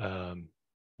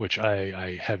 which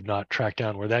I have not tracked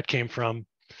down where that came from,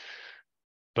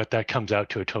 but that comes out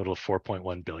to a total of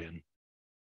 4.1 billion.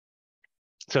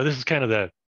 So this is kind of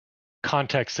the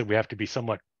context that we have to be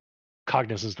somewhat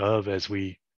cognizant of as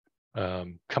we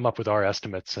come up with our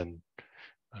estimates and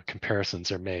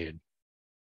comparisons are made.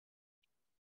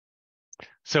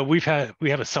 So we have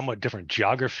a somewhat different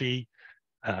geography.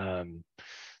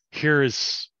 Here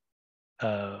is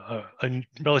a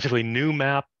relatively new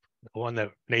map, one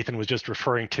that Nathan was just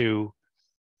referring to,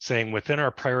 saying within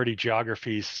our priority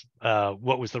geographies,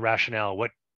 what was the rationale?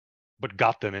 What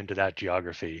got them into that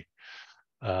geography?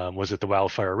 Was it the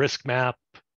wildfire risk map?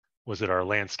 Was it our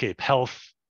landscape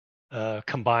health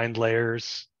combined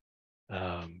layers?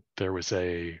 There was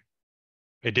a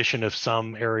addition of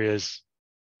some areas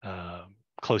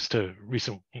close to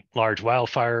recent large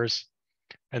wildfires,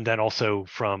 and then also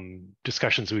from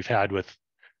discussions we've had with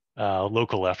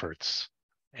local efforts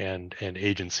and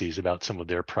agencies about some of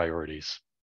their priorities.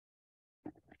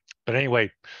 But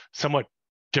anyway, somewhat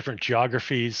different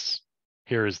geographies.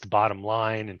 Here is the bottom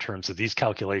line in terms of these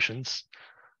calculations.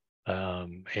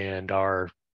 And our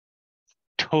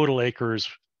total acres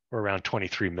were around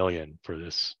 23 million for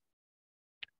this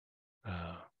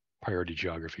priority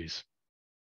geographies.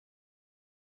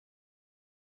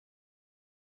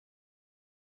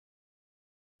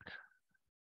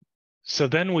 So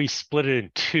then we split it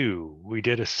in two. We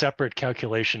did a separate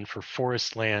calculation for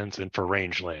forest lands and for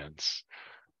rangelands,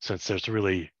 since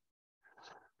we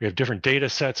have different data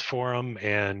sets for them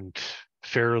and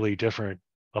fairly different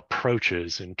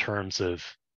approaches in terms of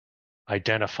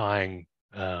identifying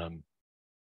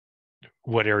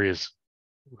what areas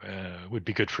would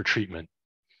be good for treatment.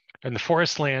 And the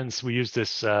forest lands, we use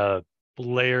this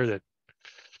layer that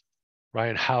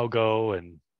Ryan Haugo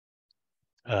and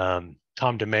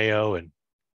Tom DeMeo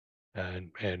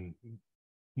and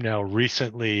now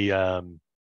recently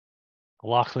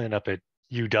Lachlan up at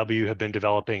UW have been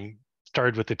developing,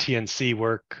 started with the TNC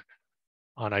work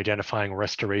on identifying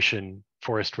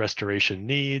forest restoration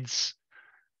needs.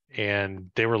 And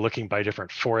they were looking by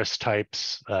different forest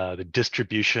types, the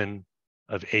distribution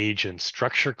of age and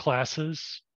structure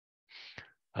classes,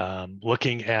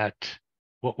 looking at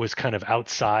what was kind of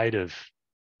outside of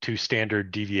 2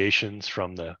 standard deviations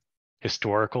from the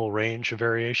historical range of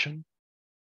variation.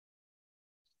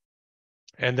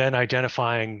 And then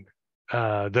identifying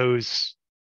those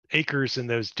acres in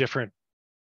those different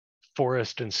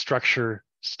forest and structure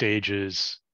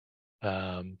stages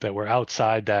that were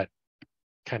outside that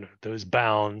kind of those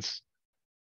bounds,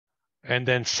 and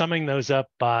then summing those up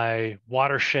by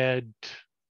watershed,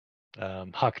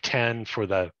 Huck 10 for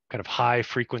the kind of high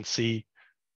frequency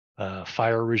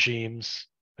fire regimes.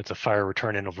 It's a fire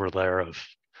return interval there of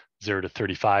 0 to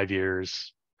 35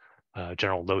 years,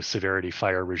 general low severity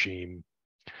fire regime.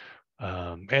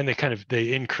 And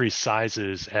they increase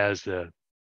sizes as the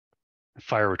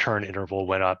fire return interval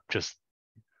went up. Just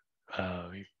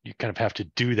you kind of have to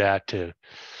do that to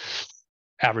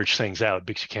average things out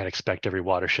because you can't expect every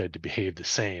watershed to behave the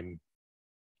same.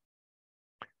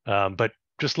 But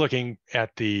just looking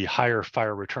at the higher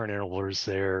fire return intervals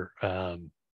there,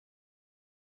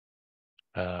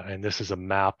 and this is a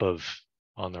map of,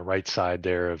 on the right side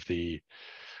there, of the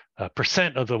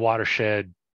percent of the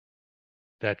watershed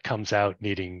that comes out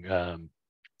needing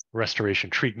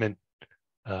restoration treatment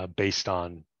based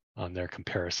on their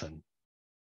comparison.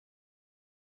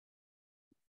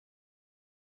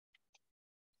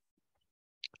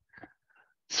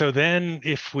 So then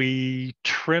if we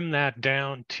trim that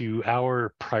down to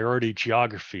our priority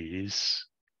geographies,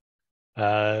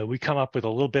 we come up with a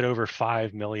little bit over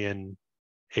 5 million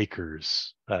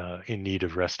acres in need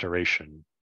of restoration.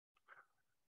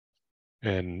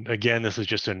 And again, this is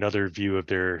just another view of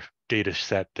their data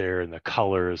set there, and the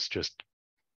colors, just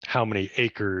how many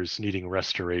acres needing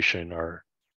restoration are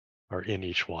in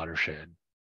each watershed.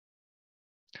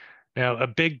 Now, a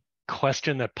big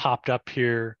question that popped up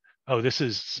here, this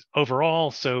is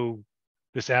overall, so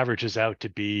this averages out to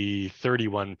be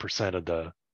 31%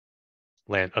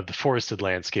 of the forested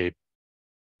landscape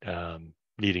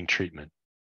needing treatment.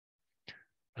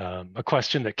 A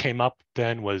question that came up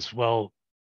then was, well,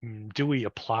 do we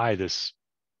apply this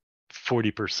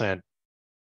 40%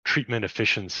 treatment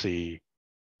efficiency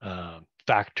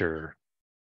factor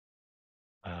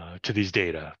to these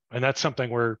data? And that's something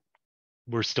we're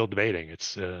still debating.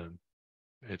 It's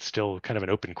still kind of an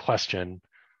open question.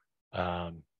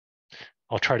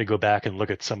 I'll try to go back and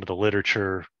look at some of the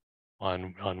literature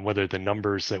on whether the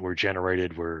numbers that were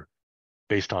generated were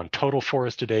based on total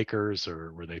forested acres,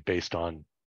 or were they based on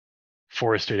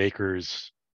forested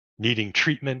acres needing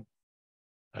treatment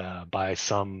by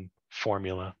some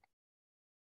formula.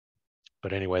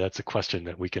 But anyway, that's a question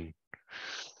that we can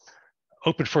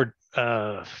open for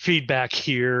feedback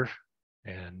here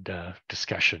and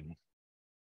discussion.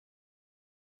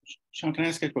 Sean, can I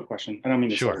ask a quick question? I don't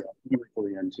mean to Sure. I'm going to pull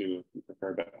you into if you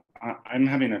prefer, but I'm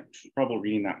having trouble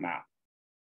reading that map.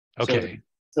 Okay.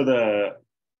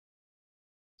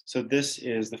 So this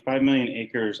is the 5 million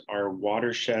acres are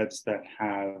watersheds that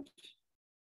have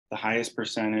the highest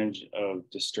percentage of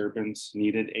disturbance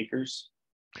needed acres.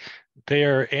 They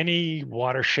are any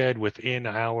watershed within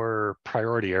our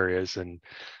priority areas. And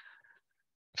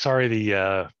sorry,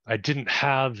 I didn't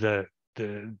have the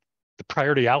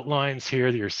priority outlines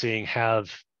here that you're seeing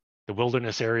have the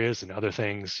wilderness areas and other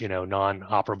things,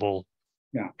 non-operable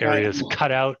areas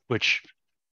cut out, which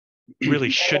really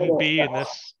shouldn't be in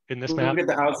this map. Look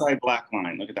at the outside black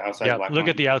line. Look at the outside black line. Look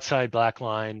at the outside black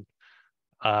line.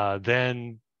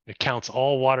 Then it counts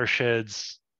all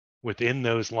watersheds within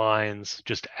those lines,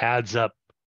 just adds up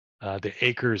the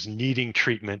acres needing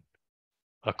treatment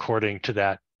according to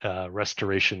that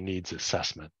restoration needs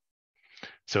assessment.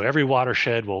 So every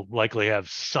watershed will likely have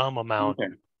some amount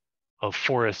of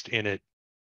forest in it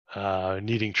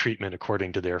needing treatment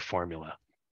according to their formula.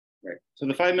 Right. So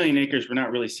the 5 million acres we're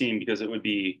not really seeing because it would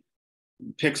be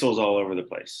pixels all over the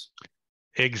place.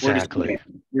 Exactly.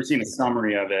 We're seeing a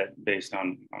summary of it based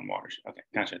on watershed. Okay,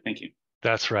 gotcha. Thank you.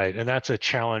 That's right. And that's a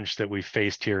challenge that we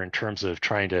faced here in terms of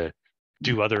trying to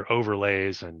do other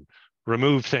overlays and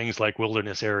remove things like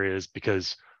wilderness areas,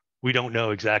 because we don't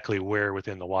know exactly where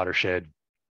within the watershed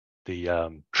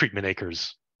the treatment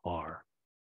acres are.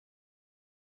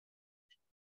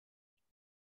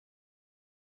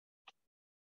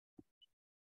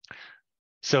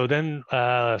 So then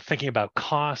thinking about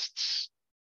costs,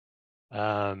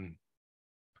 in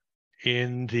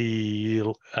the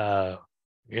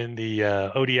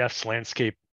ODF's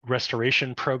landscape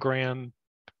restoration program,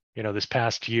 this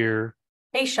past year.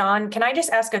 Hey, Sean, can I just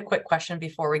ask a quick question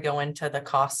before we go into the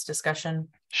cost discussion?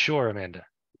 Sure, Amanda.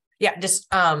 Yeah, just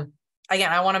again,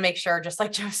 I want to make sure, just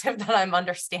like Joseph, that I'm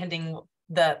understanding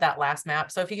that last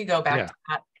map. So if you could go back to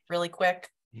that really quick.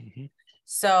 Mm-hmm.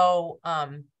 So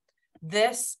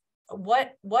this,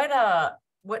 what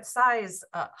size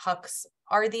hucks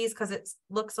are these? Because it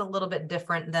looks a little bit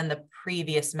different than the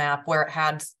previous map where it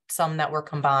had some that were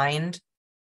combined.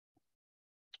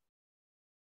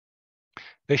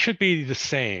 They should be the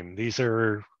same. These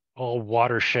are all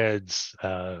watersheds,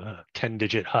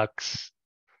 10-digit hucks,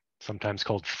 sometimes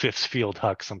called fifth field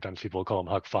hucks. Sometimes people call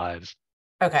them huck fives.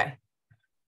 Okay.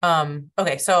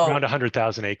 Okay, so around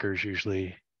 100,000 acres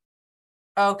usually.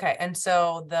 Okay, and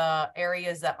so the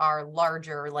areas that are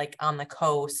larger, like on the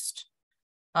coast,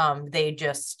 they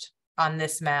just on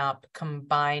this map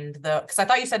combined because I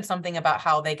thought you said something about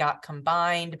how they got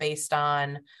combined based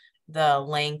on the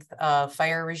length of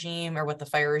fire regime or what the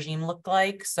fire regime looked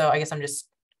like. So I guess I'm just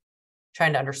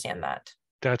trying to understand that.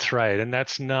 That's right, and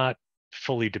that's not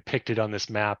fully depicted on this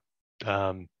map.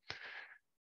 The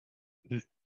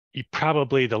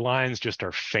lines just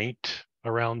are faint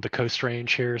around the coast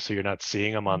range here, so you're not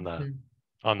seeing them on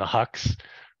the hucks,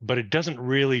 but it doesn't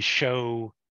really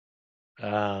show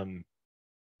the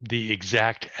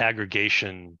exact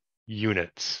aggregation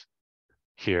units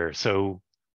here. So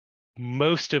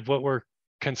most of what we're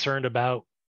concerned about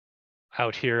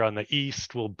out here on the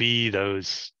east will be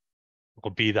the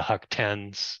huck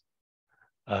 10s,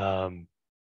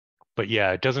 but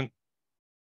yeah, it doesn't,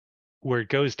 where it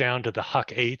goes down to the huck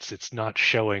 8s, it's not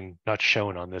shown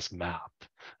on this map.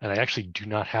 And I actually do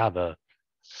not have a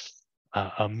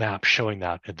map showing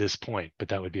that at this point, but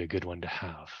that would be a good one to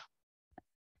have.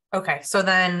 Okay, so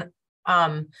then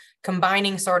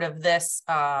combining sort of this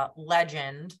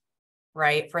legend,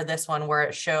 right, for this one where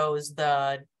it shows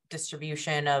the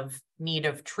distribution of need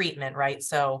of treatment, right?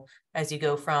 So as you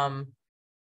go from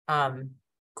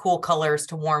cool colors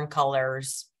to warm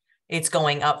colors, it's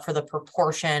going up for the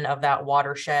proportion of that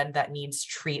watershed that needs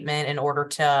treatment in order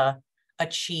to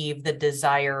achieve the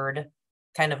desired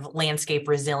kind of landscape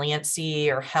resiliency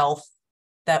or health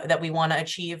that we want to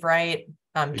achieve, right?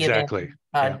 Exactly. Given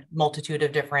a multitude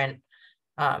of different,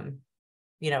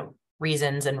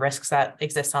 reasons and risks that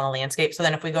exist on the landscape. So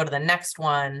then if we go to the next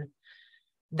one,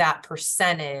 that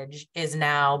percentage is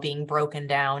now being broken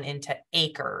down into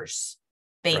acres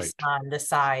based on the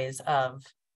size of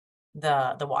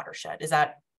the watershed. Is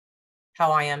that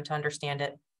how I am to understand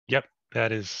it? Yep,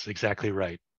 that is exactly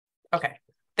right. Okay.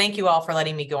 thank you all for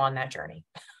letting me go on that journey.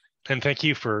 And thank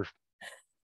you for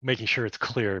making sure it's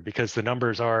clear, because the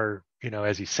numbers are,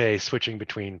 as you say, switching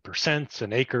between percents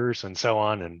and acres and so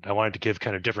on. And I wanted to give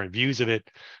kind of different views of it.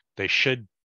 They should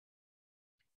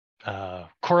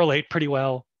correlate pretty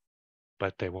well,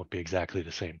 but they won't be exactly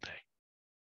the same thing.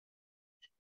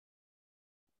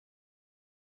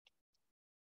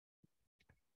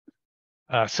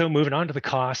 So moving on to the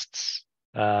costs,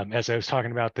 as I was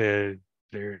talking about, they're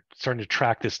starting to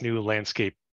track this new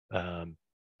landscape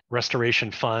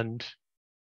restoration fund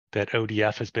that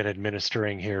ODF has been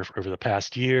administering here over the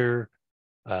past year.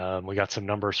 We got some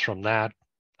numbers from that.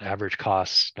 Average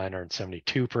costs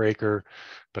 $972 per acre,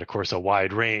 but of course a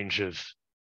wide range of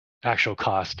actual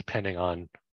costs depending on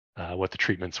what the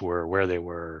treatments were, where they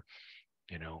were,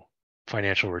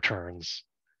 financial returns,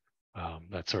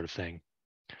 that sort of thing.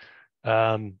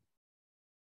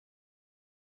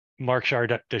 Mark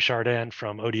Desjardins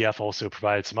from ODF also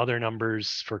provided some other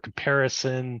numbers for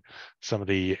comparison. Some of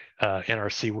the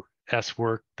NRCS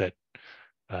work that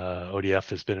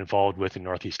ODF has been involved with in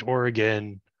Northeast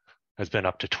Oregon has been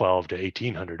up to $1,200 to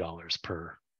 $1,800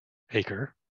 per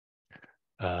acre.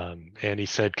 And he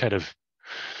said kind of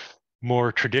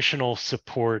more traditional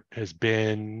support has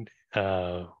been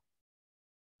around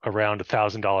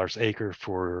 $1,000 acre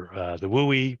for the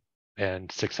WUI and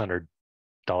 $600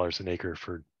 an acre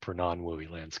for non-WUI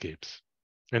landscapes.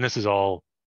 And this is all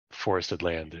forested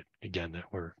land that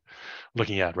we're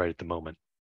looking at right at the moment.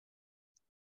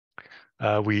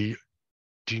 We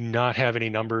do not have any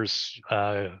numbers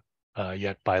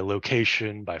yet by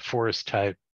location, by forest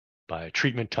type, by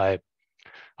treatment type.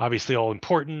 Obviously all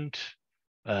important.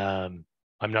 I'm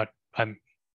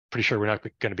pretty sure we're not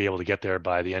going to be able to get there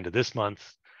by the end of this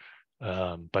month,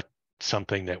 but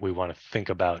something that we want to think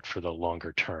about for the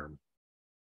longer term.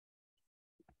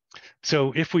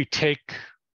 So if we take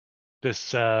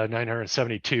this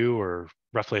 972 or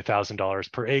roughly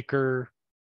 $1,000 per acre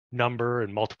number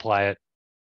and multiply it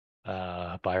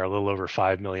by our little over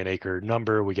 5 million acre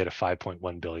number, we get a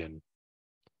 $5.1 billion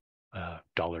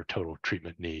total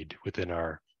treatment need within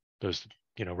those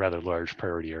rather large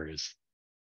priority areas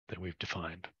that we've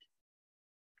defined.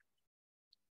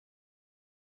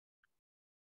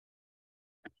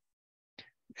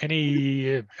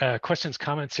 Any questions,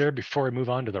 comments here before we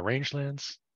move on to the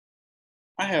rangelands?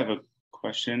 I have a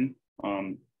question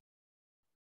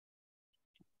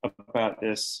about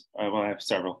this. Well, I have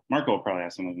several. Marco will probably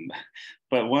have some of them,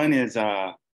 but one is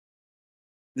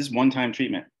this one-time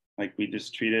treatment. Like we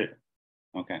just treat it,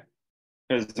 okay?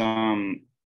 Because a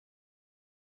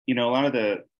lot of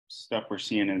the stuff we're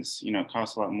seeing is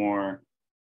costs a lot more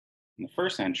in the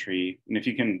first entry, and if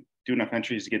you can do enough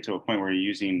entries to get to a point where you're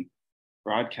using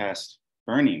broadcast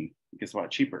burning, it gets a lot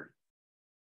cheaper.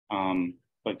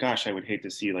 But gosh, I would hate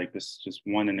to see like this just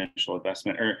one initial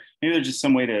investment, or maybe there's just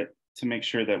some way to make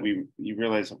sure that you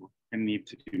realize that we're going to need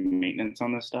to do maintenance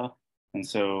on this stuff. And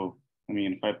so, I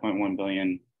mean, 5.1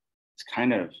 billion is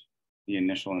kind of the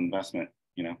initial investment,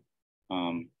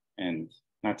 and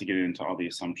not to get into all the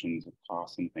assumptions of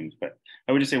costs and things, but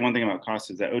I would just say one thing about costs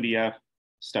is that ODF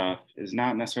stuff is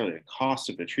not necessarily the cost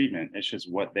of the treatment. It's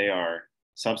just what they are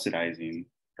subsidizing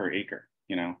per acre.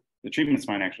 The treatments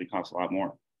might actually cost a lot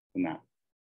more than that.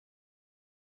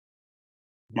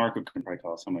 Marco can probably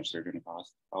tell us how much they're going to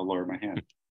cost. I'll lower my hand.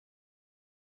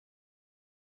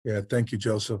 Yeah, thank you,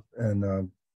 Joseph.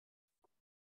 And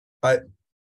I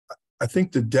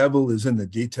think the devil is in the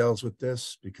details with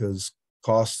this, because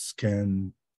costs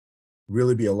can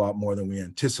really be a lot more than we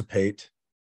anticipate.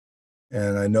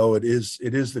 And I know it is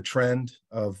the trend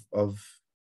of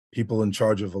people in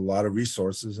charge of a lot of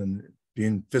resources and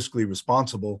being fiscally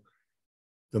responsible.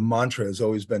 The mantra has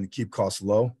always been to keep costs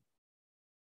low.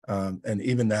 And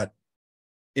even that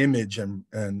image and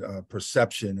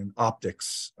perception and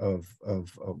optics of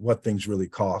what things really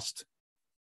cost.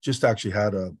 Just actually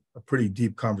had a pretty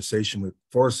deep conversation with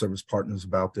Forest Service partners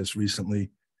about this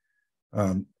recently.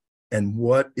 And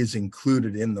what is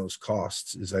included in those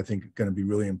costs is, I think, going to be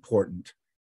really important.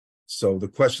 So the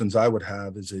questions I would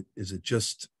have is it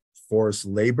just forest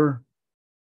labor?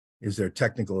 Is there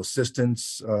technical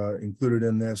assistance included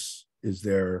in this? Is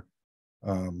there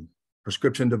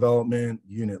prescription development,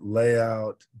 unit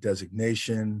layout,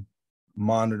 designation,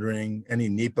 monitoring, any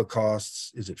NEPA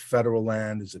costs? Is it federal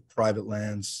land? Is it private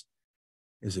lands?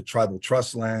 Is it tribal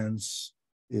trust lands?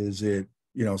 Is it,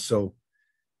 so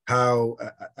how,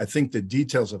 I think the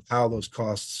details of how those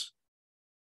costs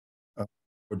are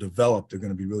developed are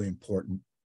going to be really important.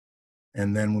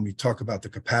 And then when we talk about the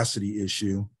capacity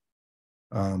issue,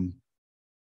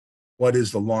 what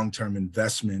is the long-term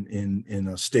investment in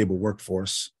a stable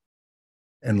workforce?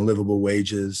 and livable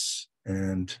wages,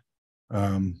 and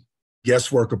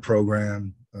guest worker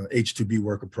program, H-2B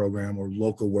worker program, or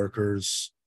local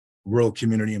workers, rural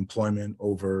community employment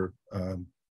over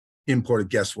imported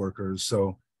guest workers.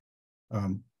 So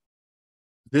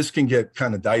this can get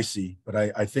kind of dicey, but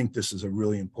I think this is a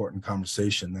really important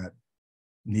conversation that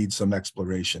needs some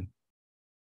exploration.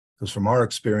 Because from our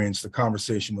experience, the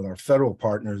conversation with our federal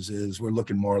partners is we're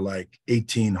looking more like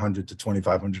 $1,800 to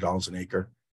 $2,500 an acre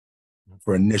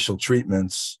for initial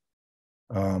treatments.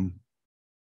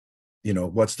 You know,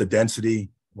 what's the density,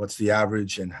 what's the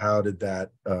average, and how did that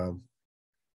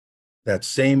that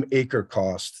same acre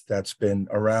cost that's been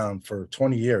around for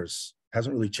 20 years,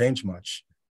 hasn't really changed much.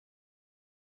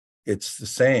 It's the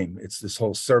same. It's this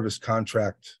whole service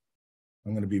contract.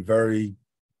 I'm going to be very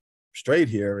straight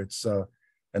here. It's an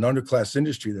underclass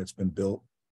industry that's been built.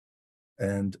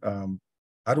 And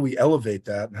how do we elevate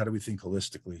that, and how do we think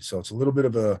holistically? So it's a little bit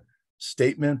of a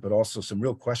statement, but also some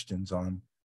real questions on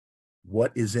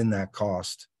what is in that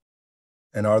cost,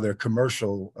 and are there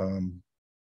commercial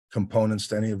components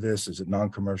to any of this? Is it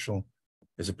non-commercial?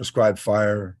 Is it prescribed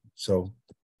fire? So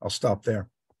I'll stop there.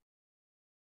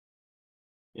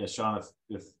 Yeah, Sean,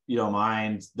 if you don't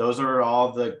mind, those are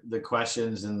all the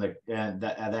questions, and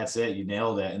that's it. You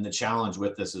nailed it. And the challenge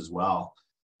with this as well.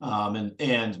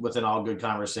 And within all good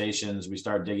conversations, we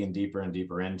start digging deeper and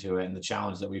deeper into it, and the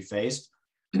challenge that we faced.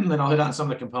 And I'll hit on some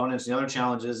of the components. The other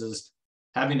challenges is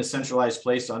having a centralized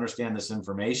place to understand this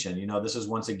information. You know, this is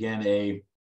once again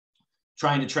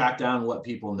trying to track down what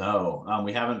people know.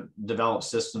 We haven't developed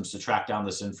systems to track down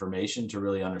this information to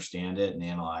really understand it and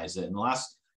analyze it. And the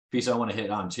last piece I want to hit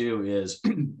on too is,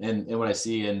 and what I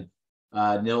see in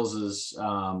Nils's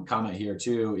comment here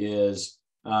too is,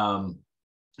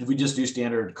 if we just do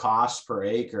standard costs per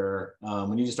acre,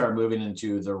 we need to start moving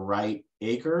into the right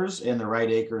acres, and the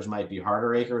right acres might be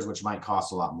harder acres, which might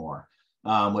cost a lot more,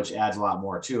 which adds a lot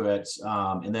more to it.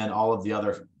 And then all of the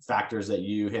other factors that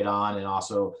you hit on, and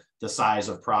also the size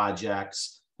of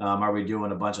projects. Are we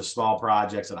doing a bunch of small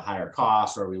projects at a higher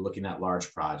cost, or are we looking at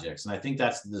large projects? And I think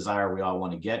that's the desire we all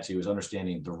want to get to, is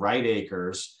understanding the right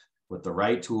acres with the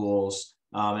right tools,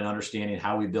 and understanding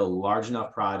how we build large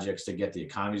enough projects to get the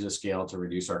economies of scale to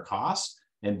reduce our costs,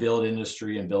 and build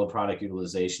industry and build product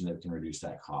utilization that can reduce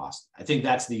that cost. I think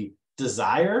that's the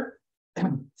desire.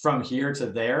 From here to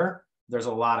there, there's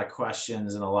a lot of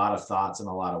questions and a lot of thoughts and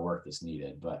a lot of work that's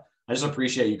needed. But I just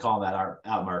appreciate you calling that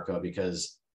out, Marco,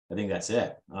 because I think that's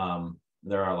it.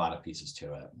 There are a lot of pieces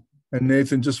to it. And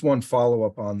Nathan, just one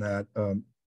follow-up on that.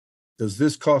 Does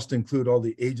this cost include all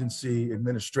the agency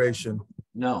administration?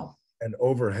 No. And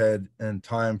overhead and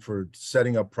time for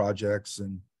setting up projects?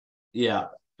 And yeah,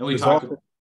 and we talk.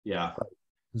 Yeah,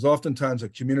 there's oftentimes a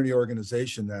community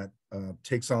organization that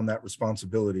takes on that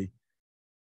responsibility,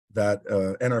 that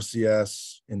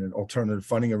NRCS in an alternative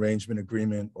funding arrangement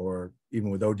agreement, or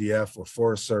even with ODF or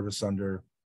Forest Service under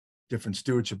different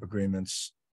stewardship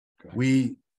agreements. Correct.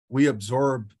 We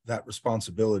absorb that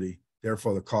responsibility.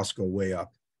 Therefore, the costs go way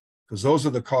up, because those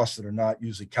are the costs that are not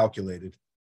usually calculated,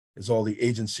 is all the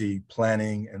agency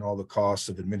planning and all the costs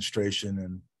of administration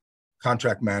and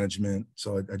contract management.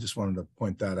 So I just wanted to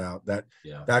point that out, that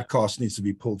that cost needs to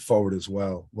be pulled forward as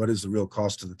well. What is the real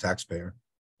cost to the taxpayer?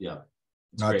 Yeah.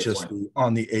 Not just the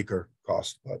on the acre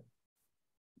cost, but,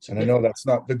 and I know that's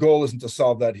not, the goal isn't to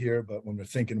solve that here, but when we're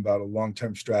thinking about a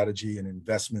long-term strategy and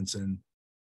investments in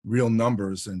real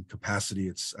numbers and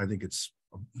capacity, I think it's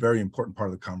a very important part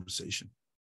of the conversation.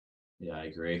 Yeah, I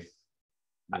agree.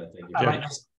 Yeah, thank you. I might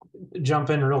just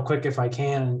jump in real quick if I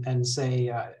can and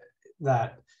say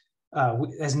that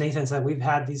as Nathan said, we've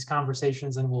had these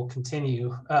conversations and we'll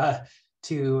continue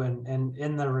to, and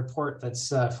in the report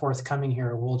that's forthcoming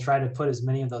here, we'll try to put as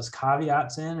many of those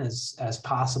caveats in as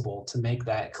possible to make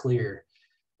that clear.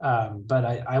 But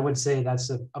I would say that's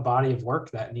a body of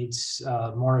work that needs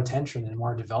more attention and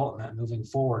more development moving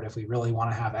forward if we really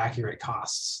want to have accurate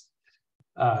costs.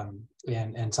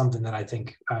 And something that I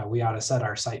think we ought to set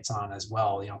our sights on as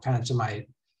well, you know, kind of to my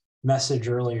message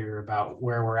earlier about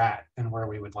where we're at and where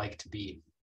we would like to be.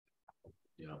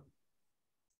 Yeah.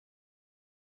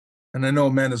 And I know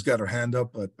Amanda's got her hand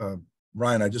up, but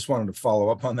Ryan, I just wanted to follow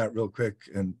up on that real quick.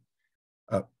 And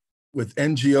with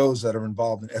NGOs that are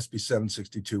involved in SB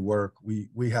 762 work,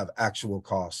 we have actual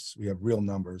costs. We have real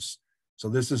numbers. So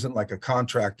this isn't like a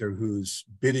contractor who's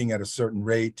bidding at a certain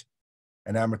rate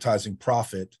and amortizing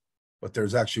profit, but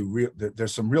there's actually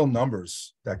there's some real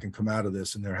numbers that can come out of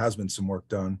this, and there has been some work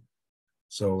done.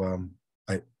 So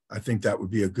I think that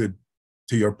would be a good,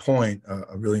 to your point,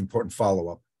 a really important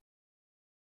follow-up.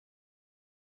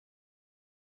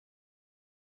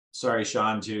 sorry,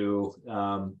 Sean, to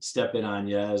step in on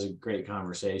you. It was a great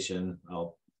conversation.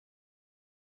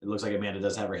 It looks like Amanda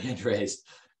does have her hand raised.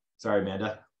 Sorry,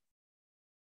 Amanda.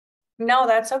 No,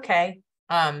 that's okay.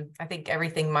 I think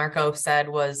everything Marco said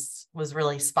was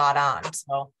really spot on.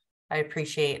 So I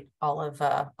appreciate all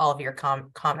of your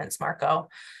comments, Marco.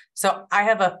 So I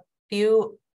have a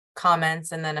few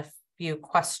comments and then a few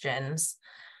questions.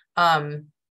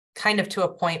 Kind of to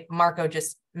a point Marco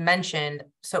just mentioned.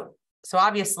 So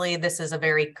obviously this is a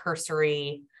very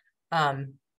cursory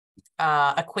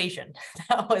equation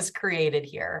that was created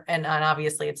here, and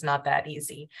obviously it's not that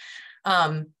easy.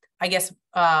 I guess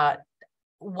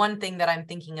one thing that I'm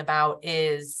thinking about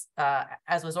is,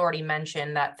 as was already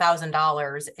mentioned, that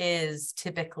 $1,000 is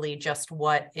typically just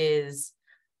what is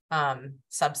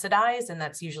subsidized, and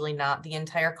that's usually not the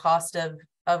entire cost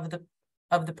of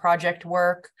the project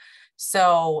work.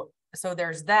 So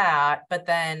there's that, but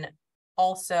then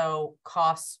also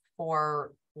costs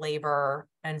for labor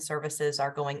and services are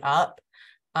going up.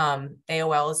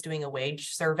 AOL is doing a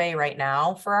wage survey right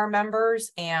now for our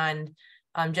members, and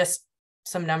just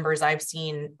some numbers I've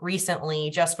seen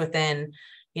recently, just within,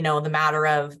 the matter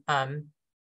of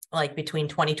like between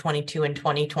 2022 and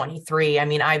 2023. I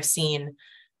mean, I've seen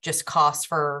just costs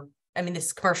for,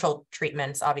 this commercial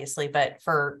treatments, obviously, but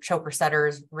for choker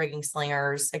setters, rigging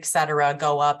slingers, et cetera,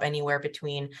 go up anywhere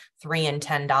between $3 and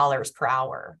 $10 per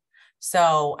hour.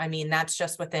 So, that's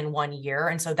just within 1 year.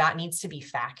 And so that needs to be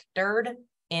factored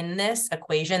in this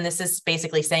equation. This is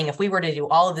basically saying, if we were to do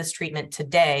all of this treatment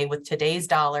today with today's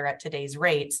dollar at today's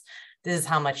rates, this is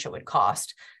how much it would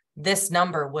cost. This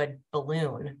number would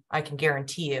balloon, I can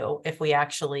guarantee you, if we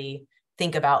actually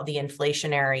think about the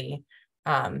inflationary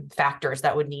factors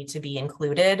that would need to be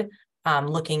included,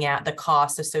 looking at the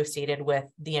costs associated with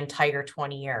the entire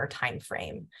 20-year time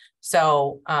frame.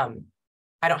 So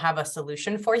I don't have a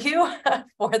solution for you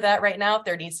for that right now. If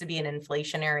there needs to be an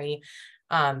inflationary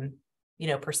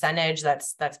percentage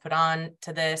that's put on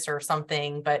to this or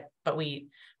something, but we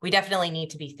definitely need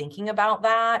to be thinking about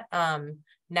that.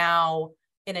 Now,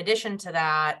 in addition to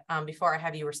that, before I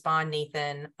have you respond,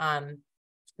 Nathan,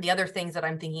 the other things that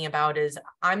I'm thinking about is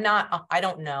I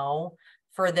don't know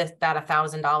for that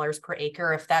 $1,000 per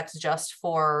acre, if that's just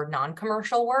for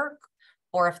non-commercial work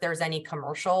or if there's any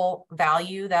commercial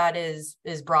value that is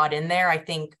brought in there. I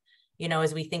think,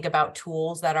 as we think about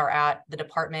tools that are at the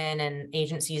department and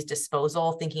agencies'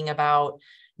 disposal, thinking about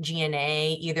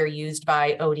G&A either used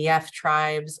by ODF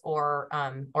tribes or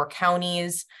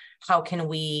counties, how can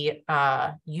we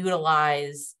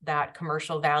utilize that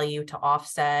commercial value to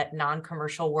offset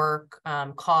non-commercial work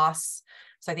costs?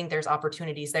 So I think there's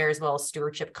opportunities there, as well as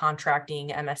stewardship contracting,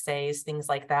 MSAs, things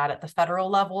like that at the federal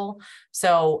level.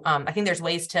 So I think there's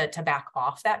ways to back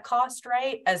off that cost,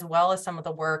 right? As well as some of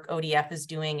the work ODF is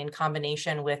doing in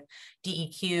combination with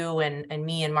DEQ, and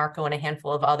me and Marco and a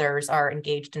handful of others are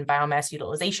engaged in biomass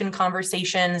utilization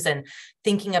conversations and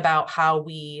thinking about how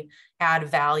we add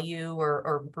value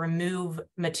or remove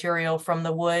material from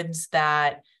the woods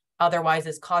that otherwise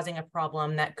is causing a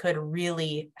problem that could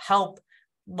really help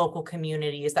local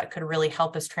communities, that could really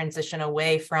help us transition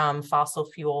away from fossil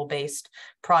fuel based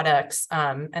products.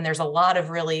 And there's a lot of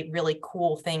really, really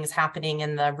cool things happening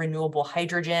in the renewable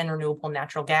hydrogen, renewable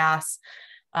natural gas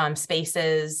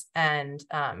spaces. And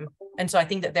so I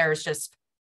think that there's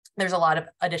a lot of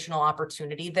additional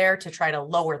opportunity there to try to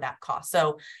lower that cost.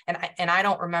 So, and I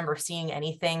don't remember seeing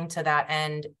anything to that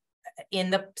end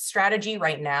in the strategy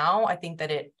right now. I think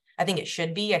it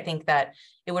should be. I think that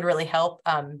it would really help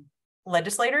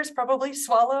legislators probably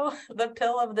swallow the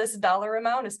pill of this dollar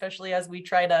amount, especially as we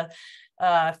try to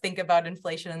think about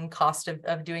inflation and cost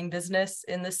of doing business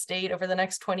in the state over the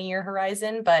next 20-year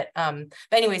horizon. But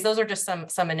anyways, those are just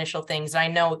some initial things. I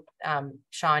know,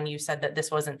 Sean, you said that this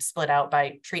wasn't split out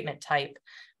by treatment type,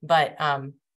 but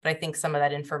I think some of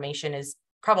that information is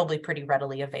probably pretty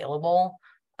readily available.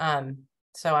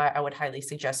 So I would highly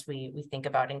suggest we think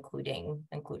about including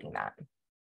that.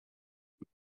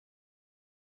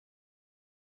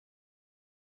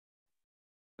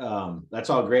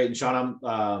 That's all great. And Sean,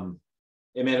 I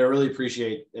really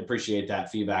appreciate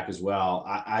that feedback as well.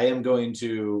 I am going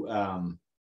to,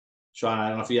 Sean, I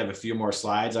don't know if you have a few more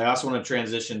slides. I also want to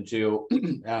transition to,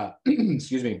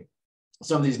 excuse me,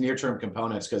 some of these near-term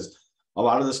components, because a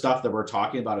lot of the stuff that we're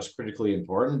talking about is critically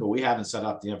important, but we haven't set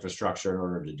up the infrastructure in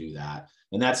order to do that.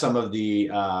 And that's some of the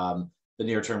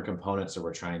near-term components that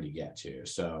we're trying to get to.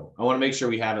 So I want to make sure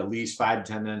we have at least 5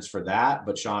 to 10 minutes for that.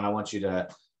 But Sean, I want you to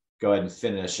go ahead and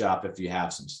finish up if you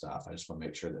have some stuff. I just want to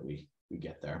make sure that we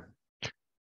get there.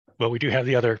 Well, we do have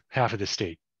the other half of the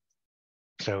state.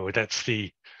 So that's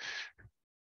the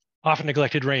often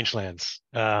neglected rangelands.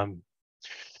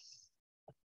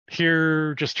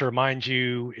 Here, just to remind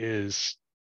you, is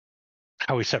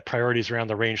how we set priorities around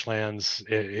the rangelands.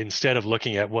 Instead of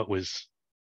looking at what was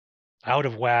out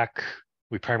of whack,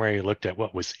 we primarily looked at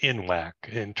what was in whack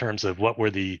in terms of what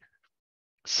were the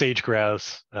sage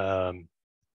grouse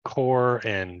core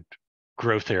and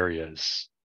growth areas.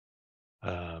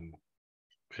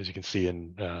 As you can see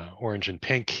in orange and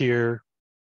pink here.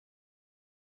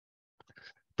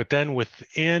 But then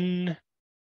within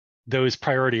those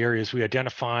priority areas, we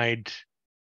identified,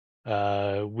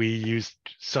 we used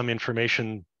some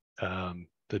information that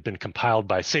had been compiled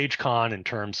by SageCon in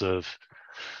terms of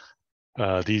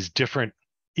these different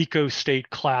eco-state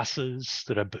classes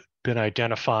that have been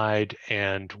identified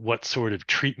and what sort of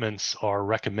treatments are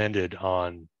recommended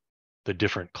on the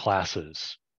different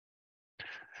classes.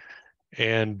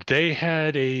 And they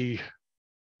had a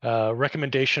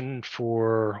recommendation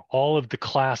for all of the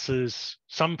classes,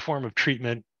 some form of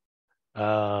treatment,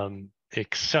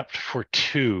 except for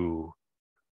two,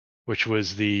 which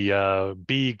was the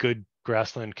B, good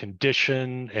grassland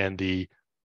condition, and the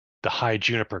high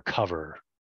juniper cover.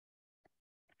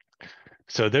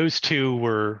 So those two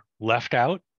were left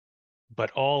out,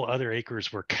 but all other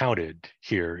acres were counted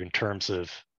here in terms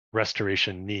of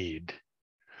restoration need.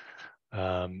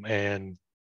 And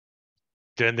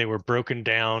then they were broken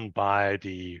down by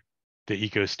the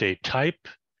eco-state type,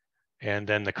 and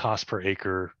then the cost per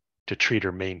acre to treat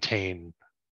or maintain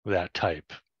that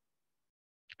type.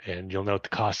 And you'll note the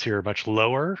costs here are much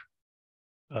lower.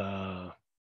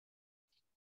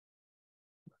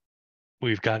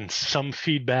 We've gotten some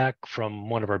feedback from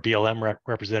one of our BLM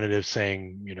representatives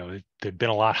saying, you know, they've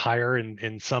been a lot higher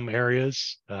in some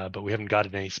areas, but we haven't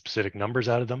gotten any specific numbers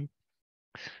out of them.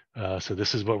 So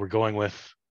this is what we're going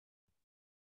with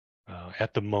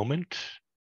at the moment.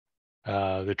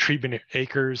 The treatment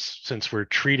acres, since we're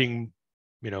treating,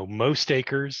 you know, most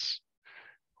acres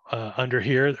under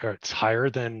here, it's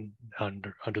higher than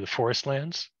under the forest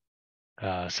lands,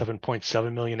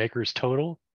 7.7 million acres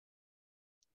total,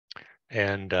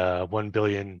 and $1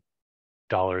 billion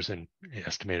in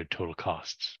estimated total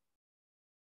costs.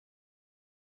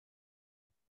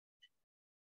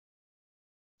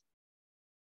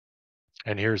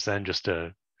 And here's then just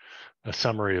a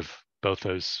summary of both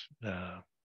those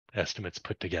estimates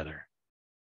put together.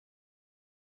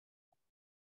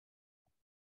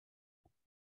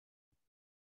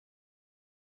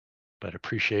 But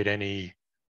appreciate any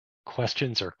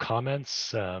questions or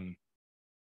comments,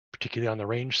 particularly on the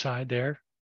range side there.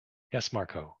 Yes,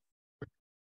 Marco.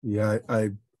 Yeah,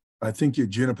 I think your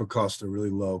juniper costs are really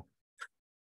low.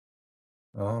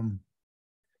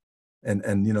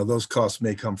 And you know, those costs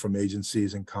may come from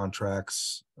agencies and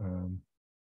contracts.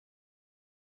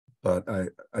 But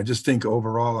I just think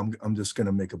overall, I'm just going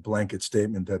to make a blanket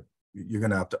statement that you're going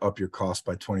to have to up your cost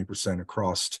by 20%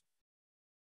 across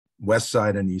west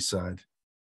side and east side.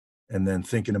 And then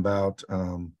thinking about,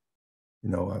 you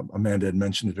know, Amanda had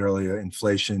mentioned it earlier,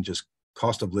 inflation, just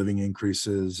cost of living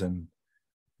increases and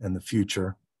the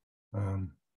future.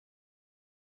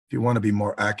 If you want to be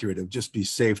more accurate, it would just be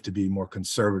safe to be more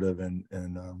conservative. And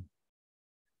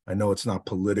I know it's not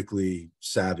politically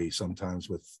savvy sometimes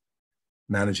with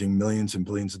managing millions and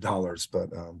billions of dollars,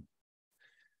 but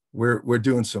we're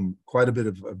doing quite a bit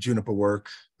of juniper work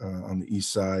on the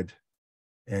east side,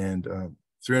 and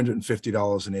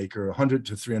 $350 an acre, 100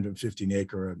 to 350 an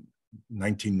acre,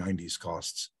 1990s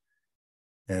costs.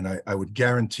 And I would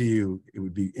guarantee you, it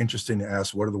would be interesting to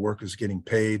ask, what are the workers getting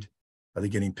paid? Are they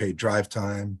getting paid drive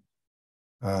time?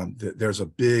 There's a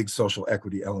big social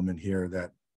equity element here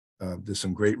that there's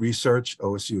some great research,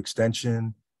 OSU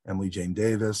Extension, Emily Jane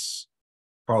Davis,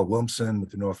 Carl Wilmson with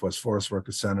the Northwest Forest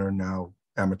Workers Center, now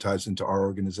amortized into our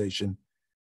organization.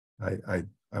 I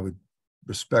would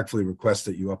respectfully request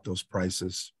that you up those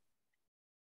prices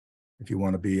if you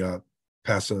want to be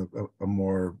pass a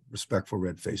more respectful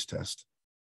red face test.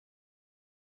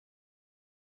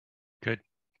 Good,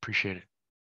 appreciate it.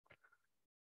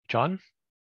 John?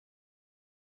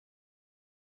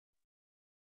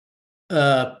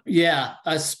 Yeah,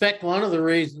 I suspect one of the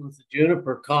reasons the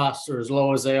juniper costs are as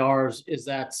low as they are is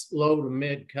that's low to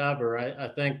mid cover. I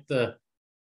think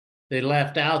they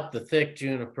left out the thick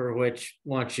juniper, which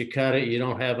once you cut it, you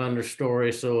don't have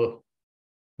understory, so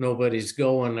nobody's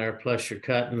going there. Plus you're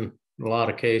cutting, in a lot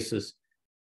of cases,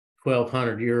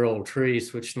 1,200-year-old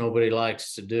trees, which nobody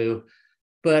likes to do.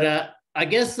 But I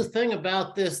guess the thing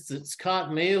about this that's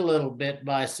caught me a little bit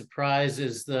by surprise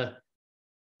is the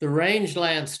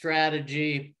rangeland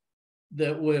strategy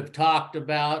that we've talked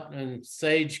about and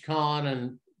SageCon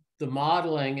and the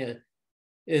modeling.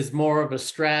 is more of a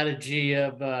strategy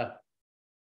of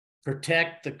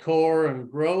protect the core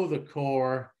and grow the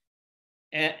core,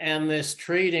 and this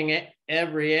treating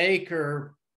every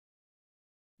acre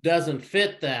doesn't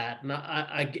fit that.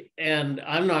 And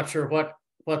I'm not sure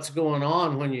what's going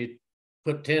on when you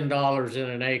put $10 in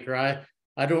an acre.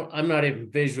 I'm not even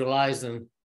visualizing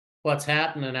what's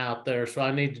happening out there. So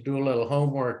I need to do a little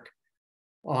homework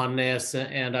on this,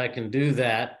 and I can do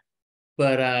that.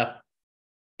 But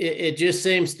it just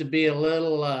seems to be a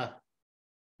little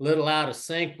out of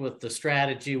sync with the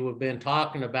strategy we've been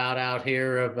talking about out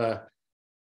here of,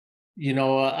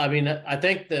 I mean, I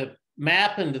think the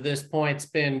mapping to this point's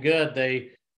been good.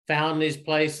 They found these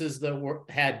places that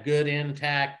had good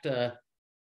intact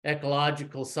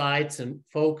ecological sites and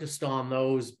focused on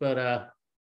those. But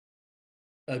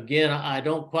again, I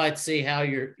don't quite see how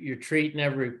you're treating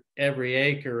every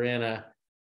acre in a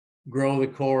grow the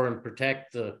core and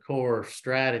protect the core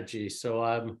strategy. So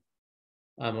I'm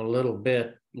a little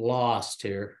bit lost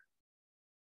here.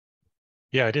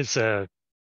 Yeah, it is. I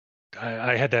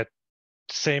had that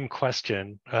same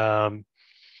question, and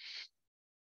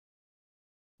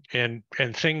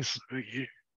things.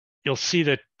 You'll see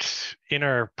that in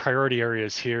our priority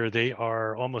areas here, they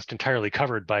are almost entirely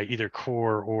covered by either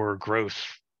core or growth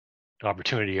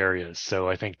opportunity areas. So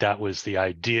I think that was the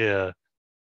idea,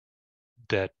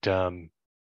 that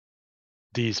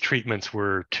these treatments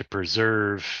were to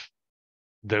preserve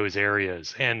those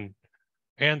areas, and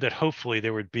that hopefully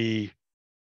there would be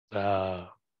a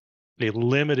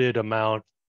limited amount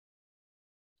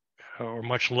or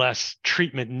much less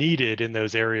treatment needed in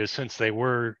those areas, since they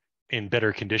were in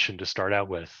better condition to start out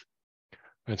with.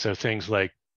 And so things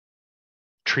like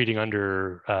treating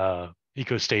under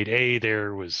eco state A,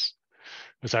 there was,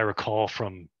 as I recall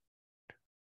from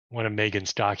one of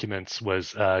Megan's documents,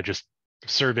 was just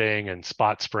surveying and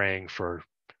spot spraying for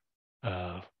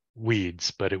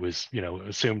weeds, but it was,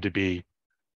 assumed to be,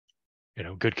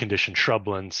 good condition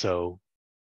shrubland. So,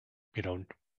 it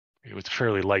was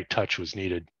fairly light touch was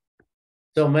needed.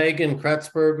 So Megan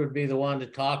Kretzberg would be the one to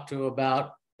talk to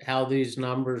about how these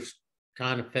numbers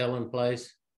kind of fell in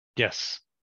place? Yes.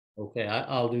 Okay,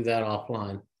 I'll do that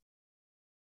offline.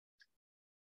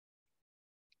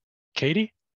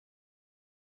 Katie?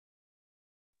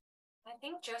 I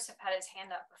think Joseph had his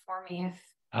hand up before me.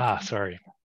 Sorry.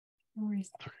 No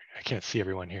worries. I can't see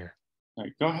everyone here. All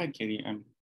right, go ahead, Katie.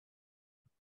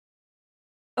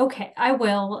 Okay, I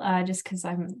will, just because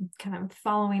I'm kind of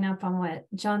following up on what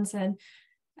John said.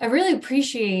 I really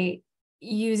appreciate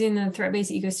using the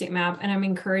threat-based ecostate map, and I'm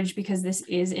encouraged because this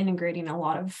is integrating a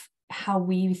lot of how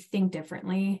we think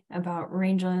differently about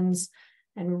rangelands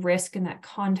and risk in that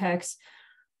context.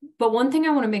 But one thing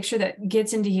I want to make sure that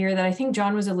gets into here that I think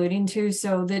John was alluding to,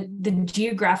 so the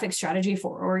geographic strategy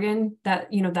for Oregon, that,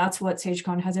 that's what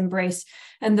SageCon has embraced.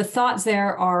 And the thoughts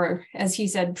there are, as he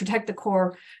said, protect the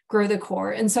core, grow the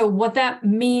core. And so what that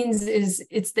means is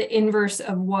it's the inverse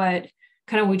of what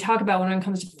kind of we talk about when it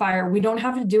comes to fire. We don't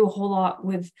have to do a whole lot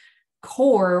with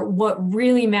core. What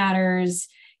really matters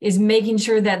is making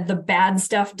sure that the bad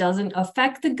stuff doesn't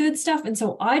affect the good stuff. And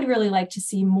so I'd really like to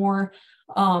see more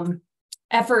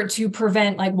effort to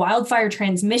prevent like wildfire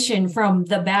transmission from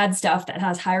the bad stuff that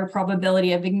has higher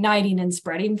probability of igniting and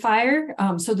spreading fire.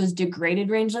 So those degraded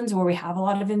rangelands where we have a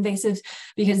lot of invasives,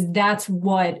 because that's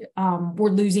what we're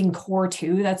losing core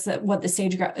to. That's what the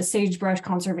sagebrush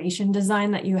conservation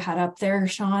design that you had up there,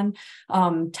 Sean,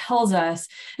 tells us.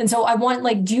 And so I want,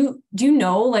 like, do you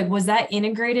know, like, was that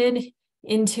integrated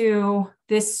into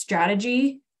this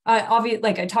strategy? Obviously,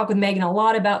 like I talk with Megan a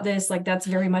lot about this, like that's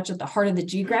very much at the heart of the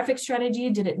geographic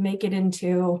strategy. Did it make it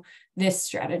into this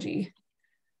strategy?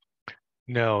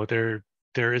 No, there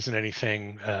isn't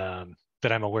anything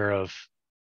that I'm aware of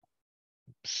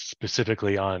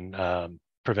specifically on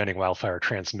preventing wildfire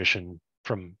transmission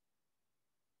from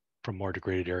more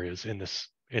degraded areas in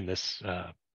this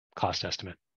cost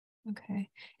estimate. Okay.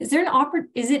 Is there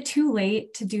is it too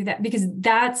late to do that? Because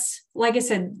that's, like I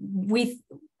said,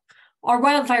 our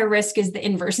wildfire risk is the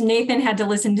inverse. Nathan had to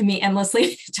listen to me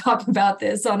endlessly talk about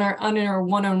this on our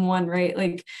one-on-one, right?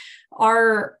 Like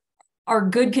our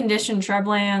good condition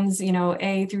shrublands,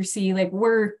 A through C, like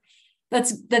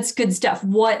that's good stuff.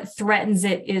 What threatens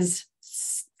it is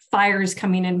fires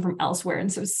coming in from elsewhere.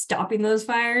 And so stopping those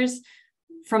fires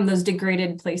from those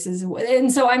degraded places.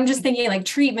 And so I'm just thinking like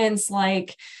treatments,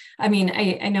 like, I mean,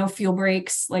 I know fuel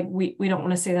breaks, like we don't want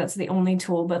to say that's the only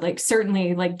tool, but like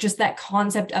certainly like just that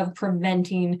concept of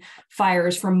preventing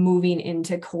fires from moving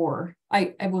into core.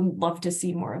 I would love to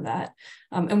see more of that.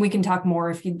 And we can talk more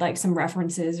if you'd like some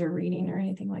references or reading or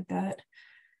anything like that.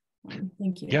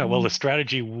 Thank you. Yeah, well, the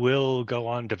strategy will go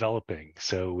on developing,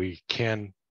 so we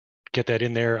can get that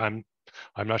in there. I'm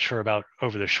not sure about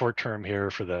over the short term here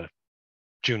for the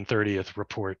June 30th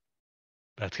report.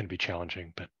 That's going to be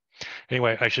challenging, but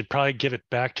anyway, I should probably give it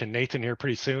back to Nathan here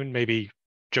pretty soon. Maybe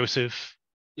Joseph.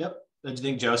 Yep, I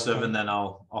think Joseph, Okay. and then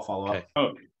I'll follow up.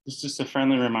 Oh, it's just a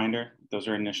friendly reminder. Those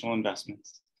are initial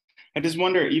investments. I just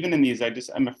wonder, even in these,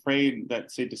 I'm afraid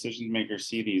that, say, decision makers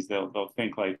see these, they'll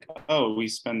think like, oh, we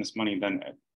spend this money, then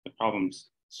the problem's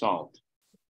solved.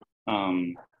 I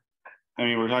mean,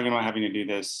 we're talking about having to do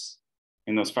this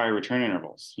in those fire return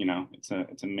intervals. You know, it's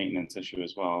a maintenance issue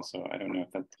as well. So I don't know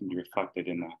if that can be reflected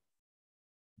in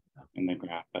the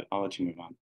graph, but I'll let you move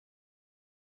on.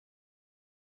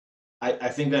 I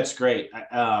think that's great.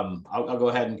 I'll go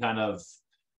ahead and kind of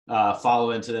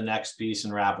follow into the next piece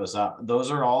and wrap us up.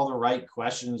 Those are all the right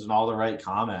questions and all the right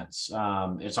comments.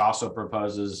 It also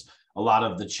proposes a lot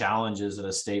of the challenges of a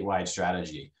statewide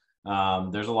strategy.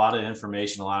 There's a lot of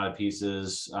information, a lot of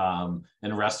pieces,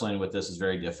 and wrestling with this is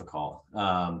very difficult.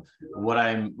 What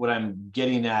I'm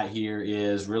getting at here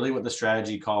is really what the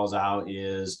strategy calls out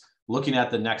is looking at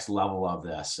the next level of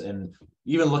this, and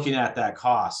even looking at that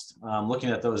cost, looking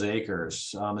at those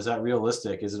acres. Is that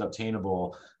realistic? Is it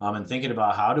obtainable? And thinking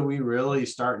about how do we really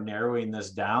start narrowing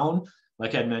this down,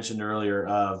 like I mentioned earlier,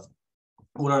 of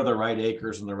what are the right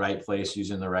acres in the right place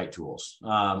using the right tools.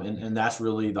 And that's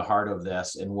really the heart of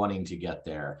this and wanting to get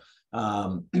there.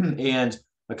 And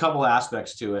a couple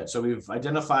aspects to it. So we've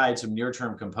identified some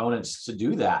near-term components to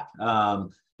do that.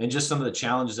 And just some of the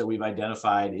challenges that we've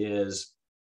identified is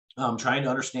trying to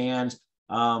understand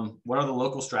what are the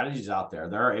local strategies out there.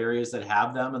 There are areas that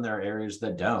have them and there are areas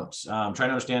that don't. Trying to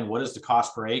understand what is the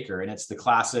cost per acre. And it's the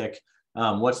classic,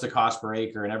 what's the cost per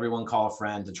acre? And everyone call a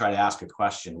friend to try to ask a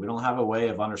question. We don't have a way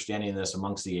of understanding this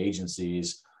amongst the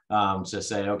agencies to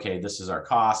say, okay, this is our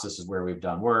cost, this is where we've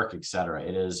done work, et cetera.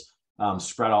 It is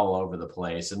spread all over the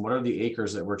place. And what are the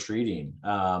acres that we're treating?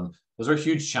 Those are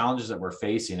huge challenges that we're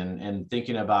facing, and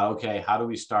thinking about, okay, how do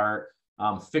we start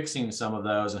fixing some of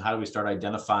those, and how do we start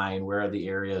identifying where are the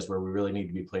areas where we really need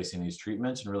to be placing these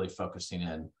treatments and really focusing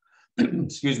in,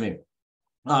 excuse me,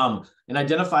 and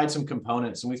identified some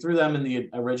components, and we threw them in the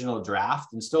original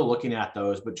draft and still looking at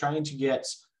those, but trying to get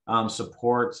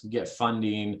support, get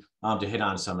funding to hit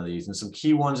on some of these, and some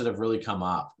key ones that have really come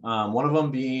up. One of them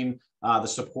being the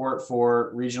support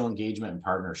for regional engagement and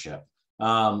partnership.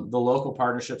 The local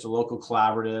partnerships, the local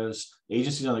collaboratives,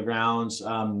 agencies on the grounds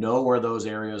know where those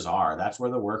areas are. That's where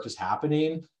the work is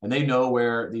happening, and they know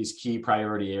where these key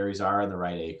priority areas are in the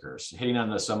right acres, hitting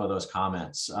on some of those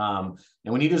comments. And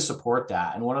we need to support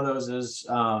that. And one of those is,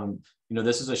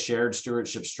 this is a shared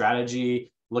stewardship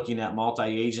strategy, looking at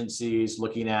multi-agencies,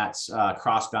 looking at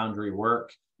cross-boundary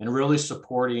work, and really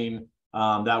supporting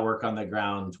that work on the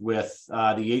ground with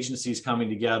the agencies coming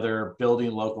together, building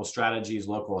local strategies,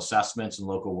 local assessments, and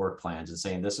local work plans, and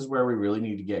saying, this is where we really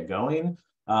need to get going.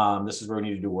 This is where we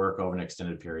need to do work over an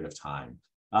extended period of time.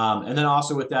 And then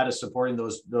also with that is supporting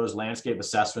those landscape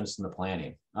assessments and the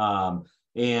planning.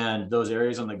 And those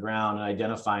areas on the ground, and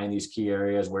identifying these key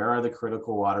areas. Where are the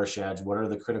critical watersheds? What are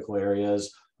the critical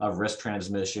areas of risk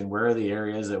transmission? Where are the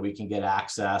areas that we can get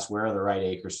access? Where are the right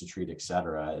acres to treat, et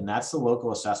cetera? And that's the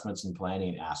local assessments and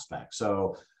planning aspect.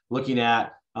 So looking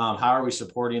at how are we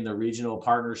supporting the regional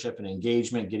partnership and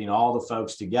engagement, getting all the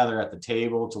folks together at the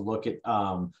table to look at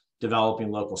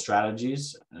developing local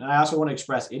strategies. And I also want to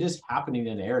express it is happening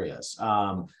in areas.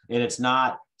 And it's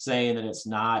not saying that it's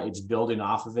not, it's building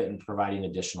off of it and providing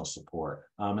additional support,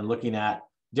 and looking at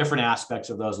different aspects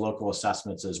of those local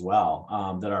assessments as well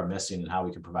that are missing, and how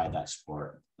we can provide that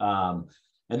support. And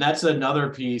that's another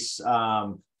piece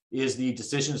is the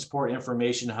decision support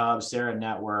information hub, SARA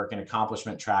network, and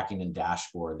accomplishment tracking and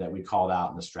dashboard that we called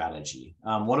out in the strategy.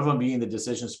 One of them being the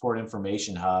decision support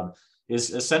information hub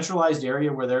is a centralized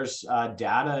area where there's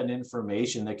data and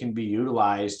information that can be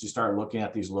utilized to start looking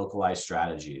at these localized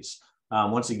strategies.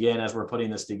 Once again, as we're putting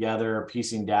this together,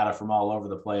 piecing data from all over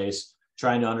the place,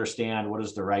 trying to understand what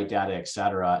is the right data, et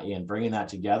cetera, and bringing that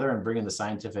together and bringing the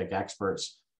scientific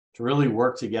experts to really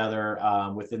work together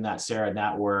within that SARA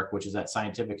network, which is that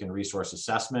scientific and resource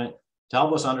assessment, to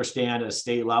help us understand at a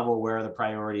state level where are the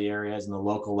priority areas and the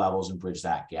local levels and bridge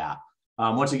that gap.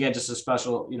 Once again, just a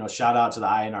special shout out to the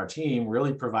INR team,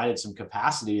 really provided some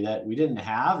capacity that we didn't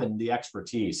have, and the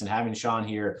expertise, and having Sean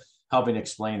here helping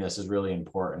explain this is really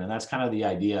important. And that's kind of the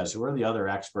idea. So who are the other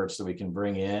experts that we can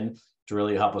bring in to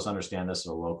really help us understand this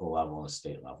at a local level and a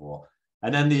state level?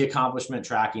 And then the accomplishment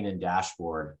tracking and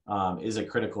dashboard is a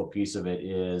critical piece of it.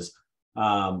 Is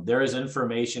there is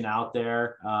information out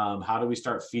there. How do we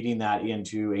start feeding that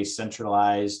into a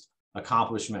centralized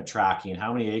accomplishment tracking.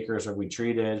 How many acres have we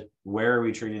treated? Where are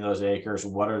we treating those acres?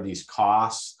 What are these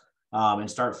costs? And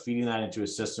start feeding that into a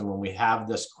system. When we have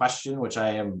this question, which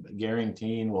I am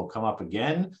guaranteeing will come up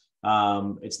again,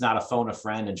 it's not a phone a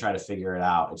friend and try to figure it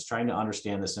out. It's trying to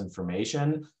understand this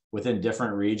information within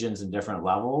different regions and different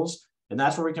levels. And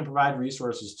that's where we can provide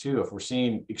resources too. If we're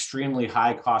seeing extremely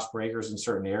high cost breakers in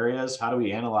certain areas, how do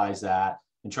we analyze that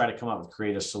and try to come up with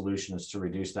creative solutions to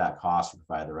reduce that cost and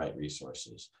provide the right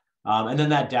resources? And then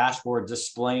that dashboard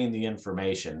displaying the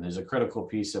information is a critical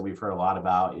piece that we've heard a lot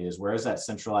about, is where is that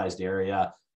centralized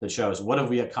area that shows what have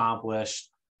we accomplished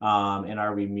and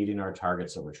are we meeting our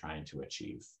targets that we're trying to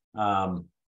achieve?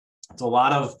 It's a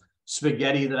lot of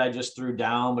spaghetti that I just threw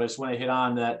down, but I just want to hit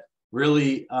on that.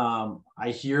 Really, I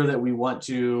hear that we want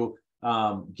to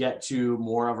get to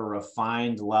more of a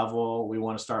refined level. We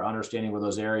want to start understanding where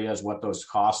those areas, what those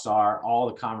costs are. All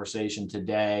the conversation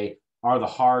today are the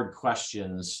hard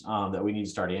questions that we need to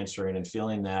start answering, and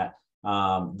feeling that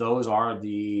those are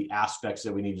the aspects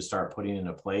that we need to start putting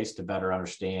into place to better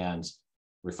understand,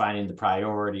 refining the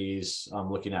priorities,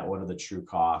 looking at what are the true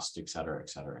costs, et cetera, et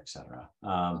cetera, et cetera.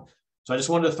 So I just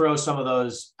wanted to throw some of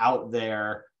those out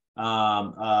there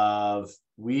of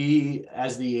we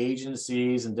as the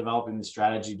agencies and developing the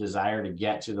strategy desire to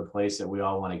get to the place that we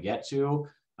all want to get to,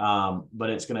 but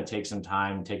it's going to take some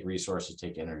time, take resources,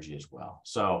 take energy as well.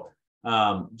 So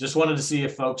just wanted to see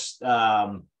if folks,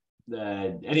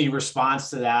 any response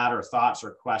to that or thoughts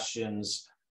or questions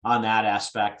on that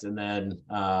aspect. And then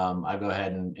I'll go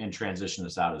ahead and transition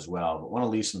this out as well, but want to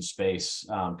leave some space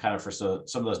kind of for some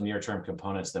of those near-term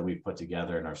components that we've put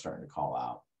together and are starting to call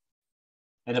out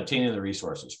and obtaining the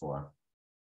resources for.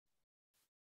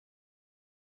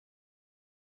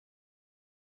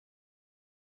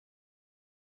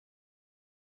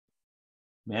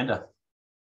 Amanda.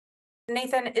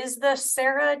 Nathan, is the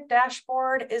SARA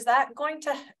dashboard, is that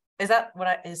what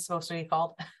it is supposed to be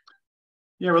called?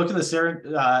 Yeah, we're looking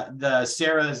at the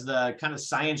SARA is the kind of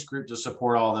science group to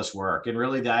support all this work. And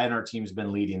really the INR team's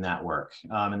been leading that work.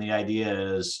 And the idea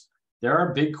is there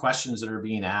are big questions that are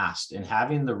being asked, and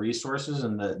having the resources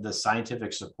and the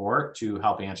scientific support to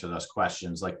help answer those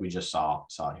questions like we just saw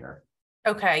here.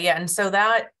 Okay, yeah. And so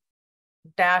that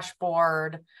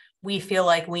dashboard, we feel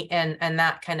like and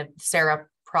that kind of SARA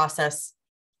process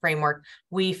framework,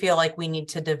 we feel like we need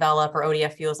to develop, or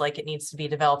ODF feels like it needs to be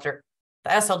developed, or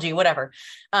the SLG, whatever,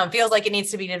 feels like it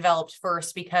needs to be developed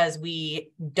first, because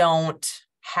we don't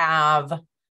have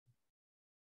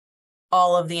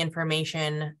all of the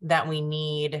information that we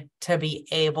need to be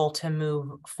able to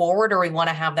move forward, or we want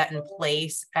to have that in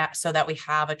place so that we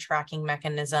have a tracking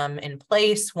mechanism in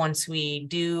place once we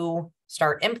do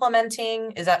start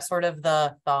implementing. Is that sort of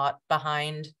the thought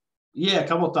behind? Yeah, a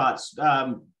couple of thoughts.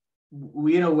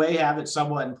 We in a way have it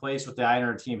somewhat in place with the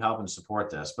INR team helping support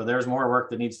this, but there's more work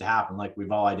that needs to happen, like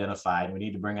we've all identified. We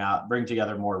need to bring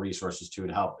together more resources to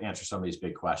help answer some of these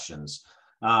big questions.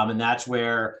 And that's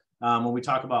where when we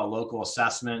talk about local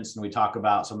assessments and we talk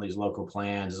about some of these local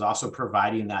plans, is also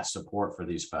providing that support for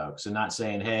these folks, and not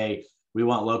saying, hey, we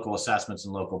want local assessments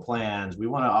and local plans. We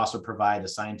want to also provide the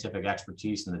scientific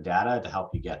expertise and the data to help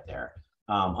you get there.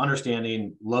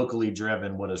 Understanding locally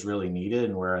driven what is really needed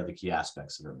and where are the key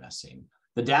aspects that are missing.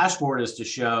 The dashboard is to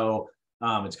show,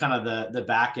 it's kind of the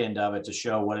back end of it, to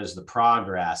show what is the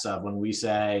progress of when we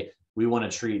say we want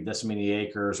to treat this many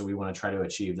acres, or we want to try to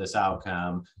achieve this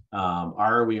outcome.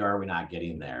 Are we not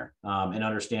getting there? And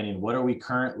understanding what are we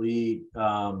currently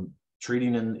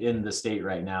treating in the state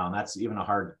right now. And that's even a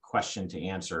hard question to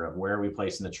answer, of where are we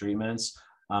placing the treatments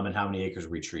and how many acres are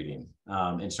we treating,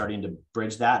 and starting to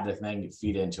bridge that to then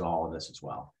feed into all of this as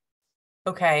well.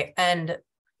 Okay. And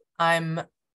I'm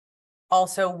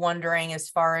also wondering, as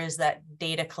far as that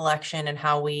data collection and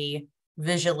how we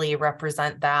visually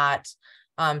represent that,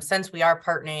 since we are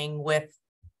partnering with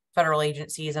federal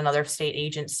agencies and other state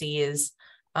agencies,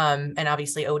 and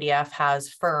obviously ODF has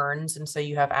ferns, and so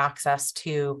you have access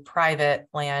to private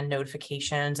land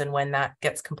notifications and when that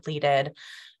gets completed.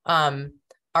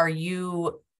 Are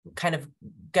you kind of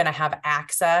going to have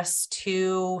access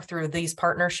to, through these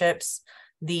partnerships,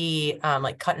 the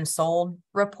like cut and sold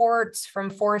reports from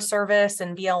Forest Service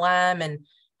and BLM? And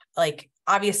like,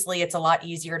 obviously it's a lot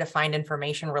easier to find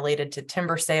information related to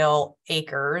timber sale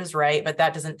acres, right? But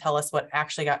that doesn't tell us what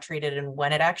actually got treated and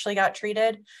when it actually got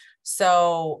treated.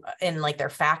 So in like their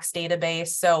facts database.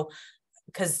 So,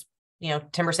 because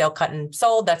timber sale cut and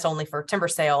sold, that's only for timber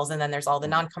sales. And then there's all the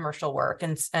non-commercial work.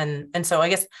 And so I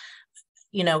guess,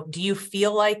 do you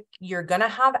feel like you're going to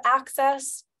have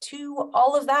access to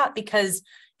all of that? Because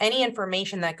any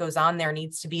information that goes on there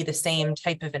needs to be the same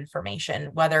type of information,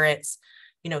 whether it's,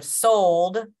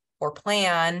 sold or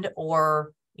planned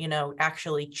or, you know,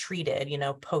 actually treated, you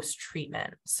know,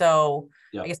 post-treatment. So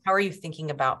Yep. I guess, how are you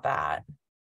thinking about that?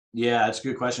 Yeah, it's a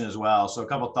good question as well. So a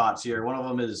couple of thoughts here. One of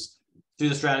them is, through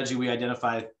the strategy, we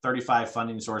identify 35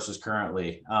 funding sources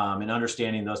currently, and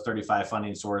understanding those 35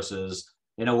 funding sources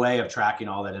in a way of tracking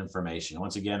all that information.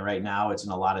 Once again, right now, it's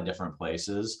in a lot of different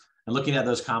places, and looking at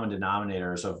those common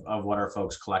denominators of what are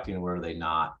folks collecting and what are they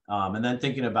not. And then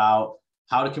thinking about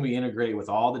how can we integrate with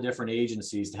all the different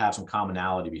agencies to have some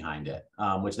commonality behind it,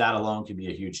 which that alone can be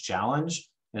a huge challenge.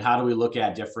 And how do we look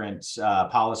at different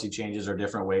policy changes or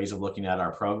different ways of looking at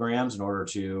our programs in order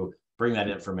to bring that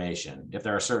information if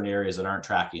there are certain areas that aren't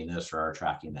tracking this or are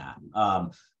tracking that.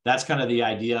 That's kind of the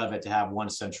idea of it, to have one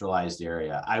centralized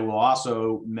area. I will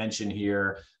also mention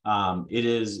here, it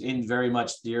is in very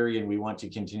much theory, and we want to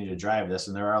continue to drive this,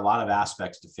 and there are a lot of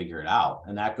aspects to figure it out,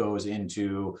 and that goes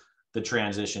into the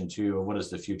transition to what does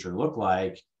the future look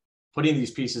like, putting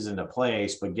these pieces into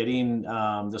place, but getting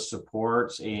the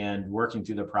support and working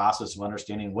through the process of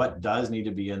understanding what does need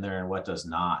to be in there and what does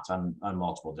not on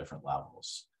multiple different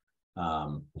levels.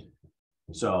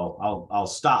 So I'll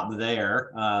stop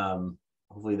there.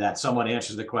 Hopefully that somewhat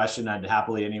answers the question. I'd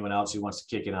happily, anyone else who wants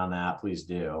to kick in on that, please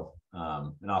do.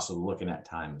 And also looking at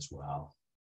time as well.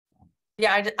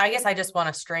 Yeah, I guess I just want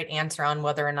a straight answer on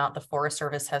whether or not the Forest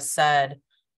Service has said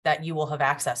that you will have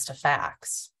access to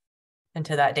facts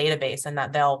into that database and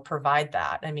that they'll provide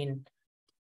that. I mean,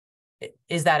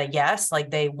 is that a yes?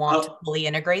 Like they want to fully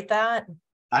integrate that?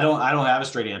 I don't have a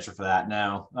straight answer for that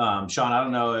now. Sean, I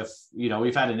don't know if, you know,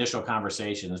 we've had initial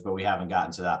conversations, but we haven't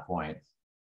gotten to that point.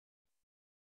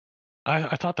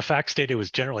 I thought the facts data was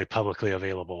generally publicly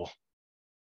available.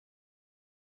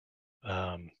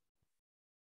 Yeah,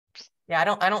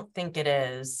 I don't think it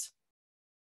is.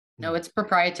 No, it's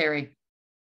proprietary.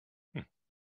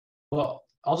 Well,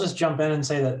 I'll just jump in and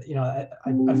say that, you know,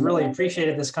 I've really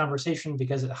appreciated this conversation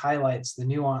because it highlights the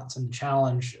nuance and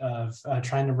challenge of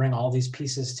trying to bring all these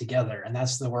pieces together. And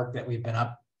that's the work that we've been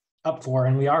up for,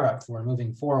 and we are up for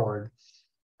moving forward,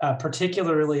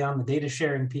 particularly on the data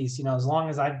sharing piece. You know, as long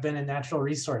as I've been in natural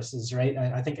resources, right,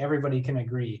 I think everybody can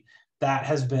agree that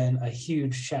has been a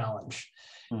huge challenge.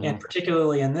 Mm-hmm. And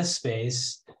particularly in this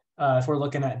space, if we're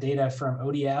looking at data from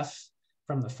ODF,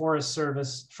 from the Forest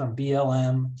Service, from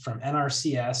BLM, from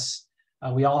NRCS.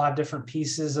 We all have different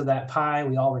pieces of that pie.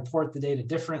 We all report the data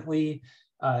differently.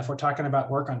 If we're talking about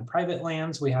work on private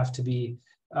lands, we have to be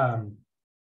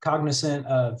cognizant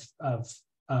of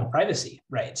privacy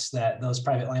rights that those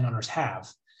private landowners have,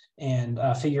 and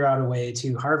figure out a way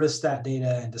to harvest that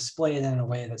data and display it in a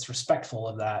way that's respectful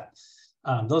of that.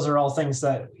 Those are all things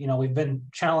that, you know, we've been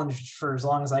challenged for as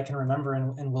long as I can remember,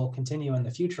 and will continue in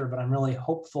the future. But I'm really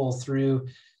hopeful through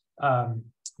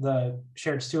the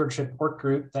shared stewardship work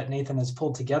group that Nathan has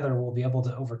pulled together, we'll be able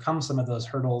to overcome some of those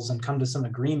hurdles and come to some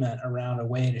agreement around a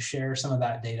way to share some of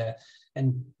that data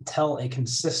and tell a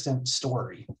consistent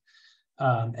story.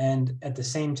 And at the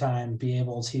same time, be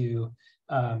able to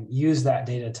use that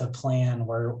data to plan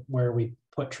where we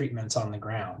put treatments on the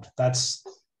ground. That's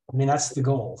the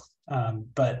goal.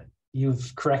 But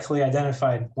you've correctly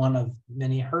identified one of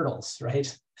many hurdles,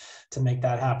 right, to make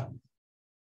that happen.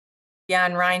 Yeah,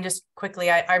 and Ryan, just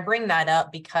quickly, I bring that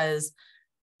up because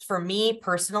for me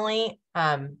personally,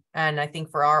 and I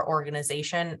think for our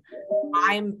organization,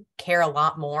 I care a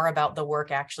lot more about the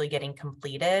work actually getting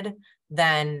completed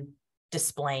than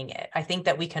displaying it. I think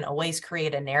that we can always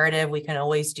create a narrative. We can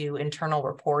always do internal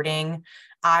reporting.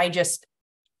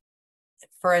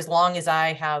 For as long as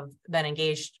I have been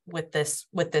engaged with this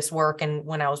work, and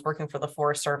when I was working for the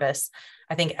Forest Service,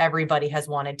 I think everybody has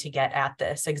wanted to get at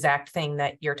this exact thing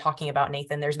that you're talking about,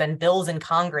 Nathan. There's been bills in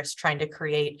Congress trying to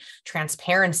create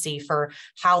transparency for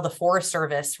how the Forest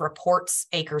Service reports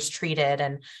acres treated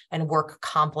and work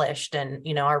accomplished. And,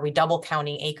 you know, are we double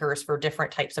counting acres for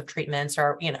different types of treatments,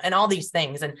 or, you know, and all these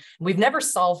things. And we've never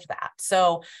solved that.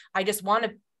 So I just want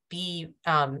to be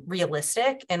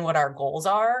realistic in what our goals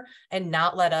are, and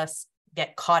not let us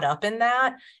get caught up in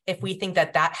that if we think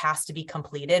that that has to be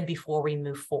completed before we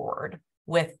move forward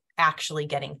with actually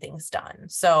getting things done.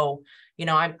 So, you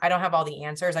know, I don't have all the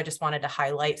answers. I just wanted to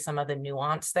highlight some of the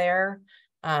nuance there,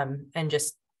 and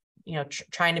just, you know,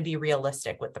 trying to be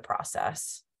realistic with the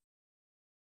process.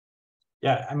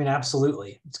 Yeah, I mean,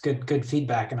 absolutely. It's good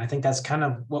feedback. And I think that's kind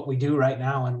of what we do right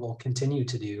now and will continue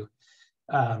to do.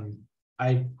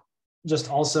 I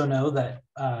just also know that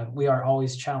we are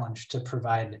always challenged to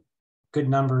provide good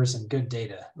numbers and good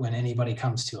data when anybody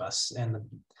comes to us. And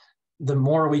the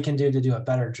more we can do to do a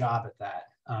better job at that,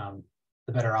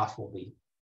 the better off we'll be.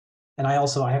 And I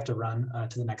have to run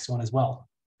to the next one as well.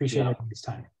 Appreciate everybody's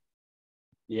time.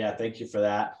 Yeah, thank you for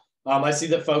that. I see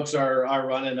that folks are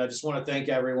running. I just want to thank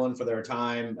everyone for their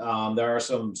time. There are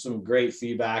some great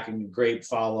feedback and great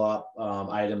follow-up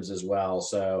items as well.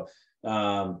 So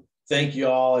thank you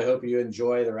all. I hope you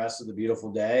enjoy the rest of the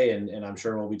beautiful day, and I'm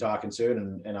sure we'll be talking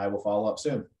soon, and I will follow up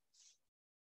soon.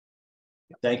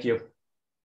 Thank you.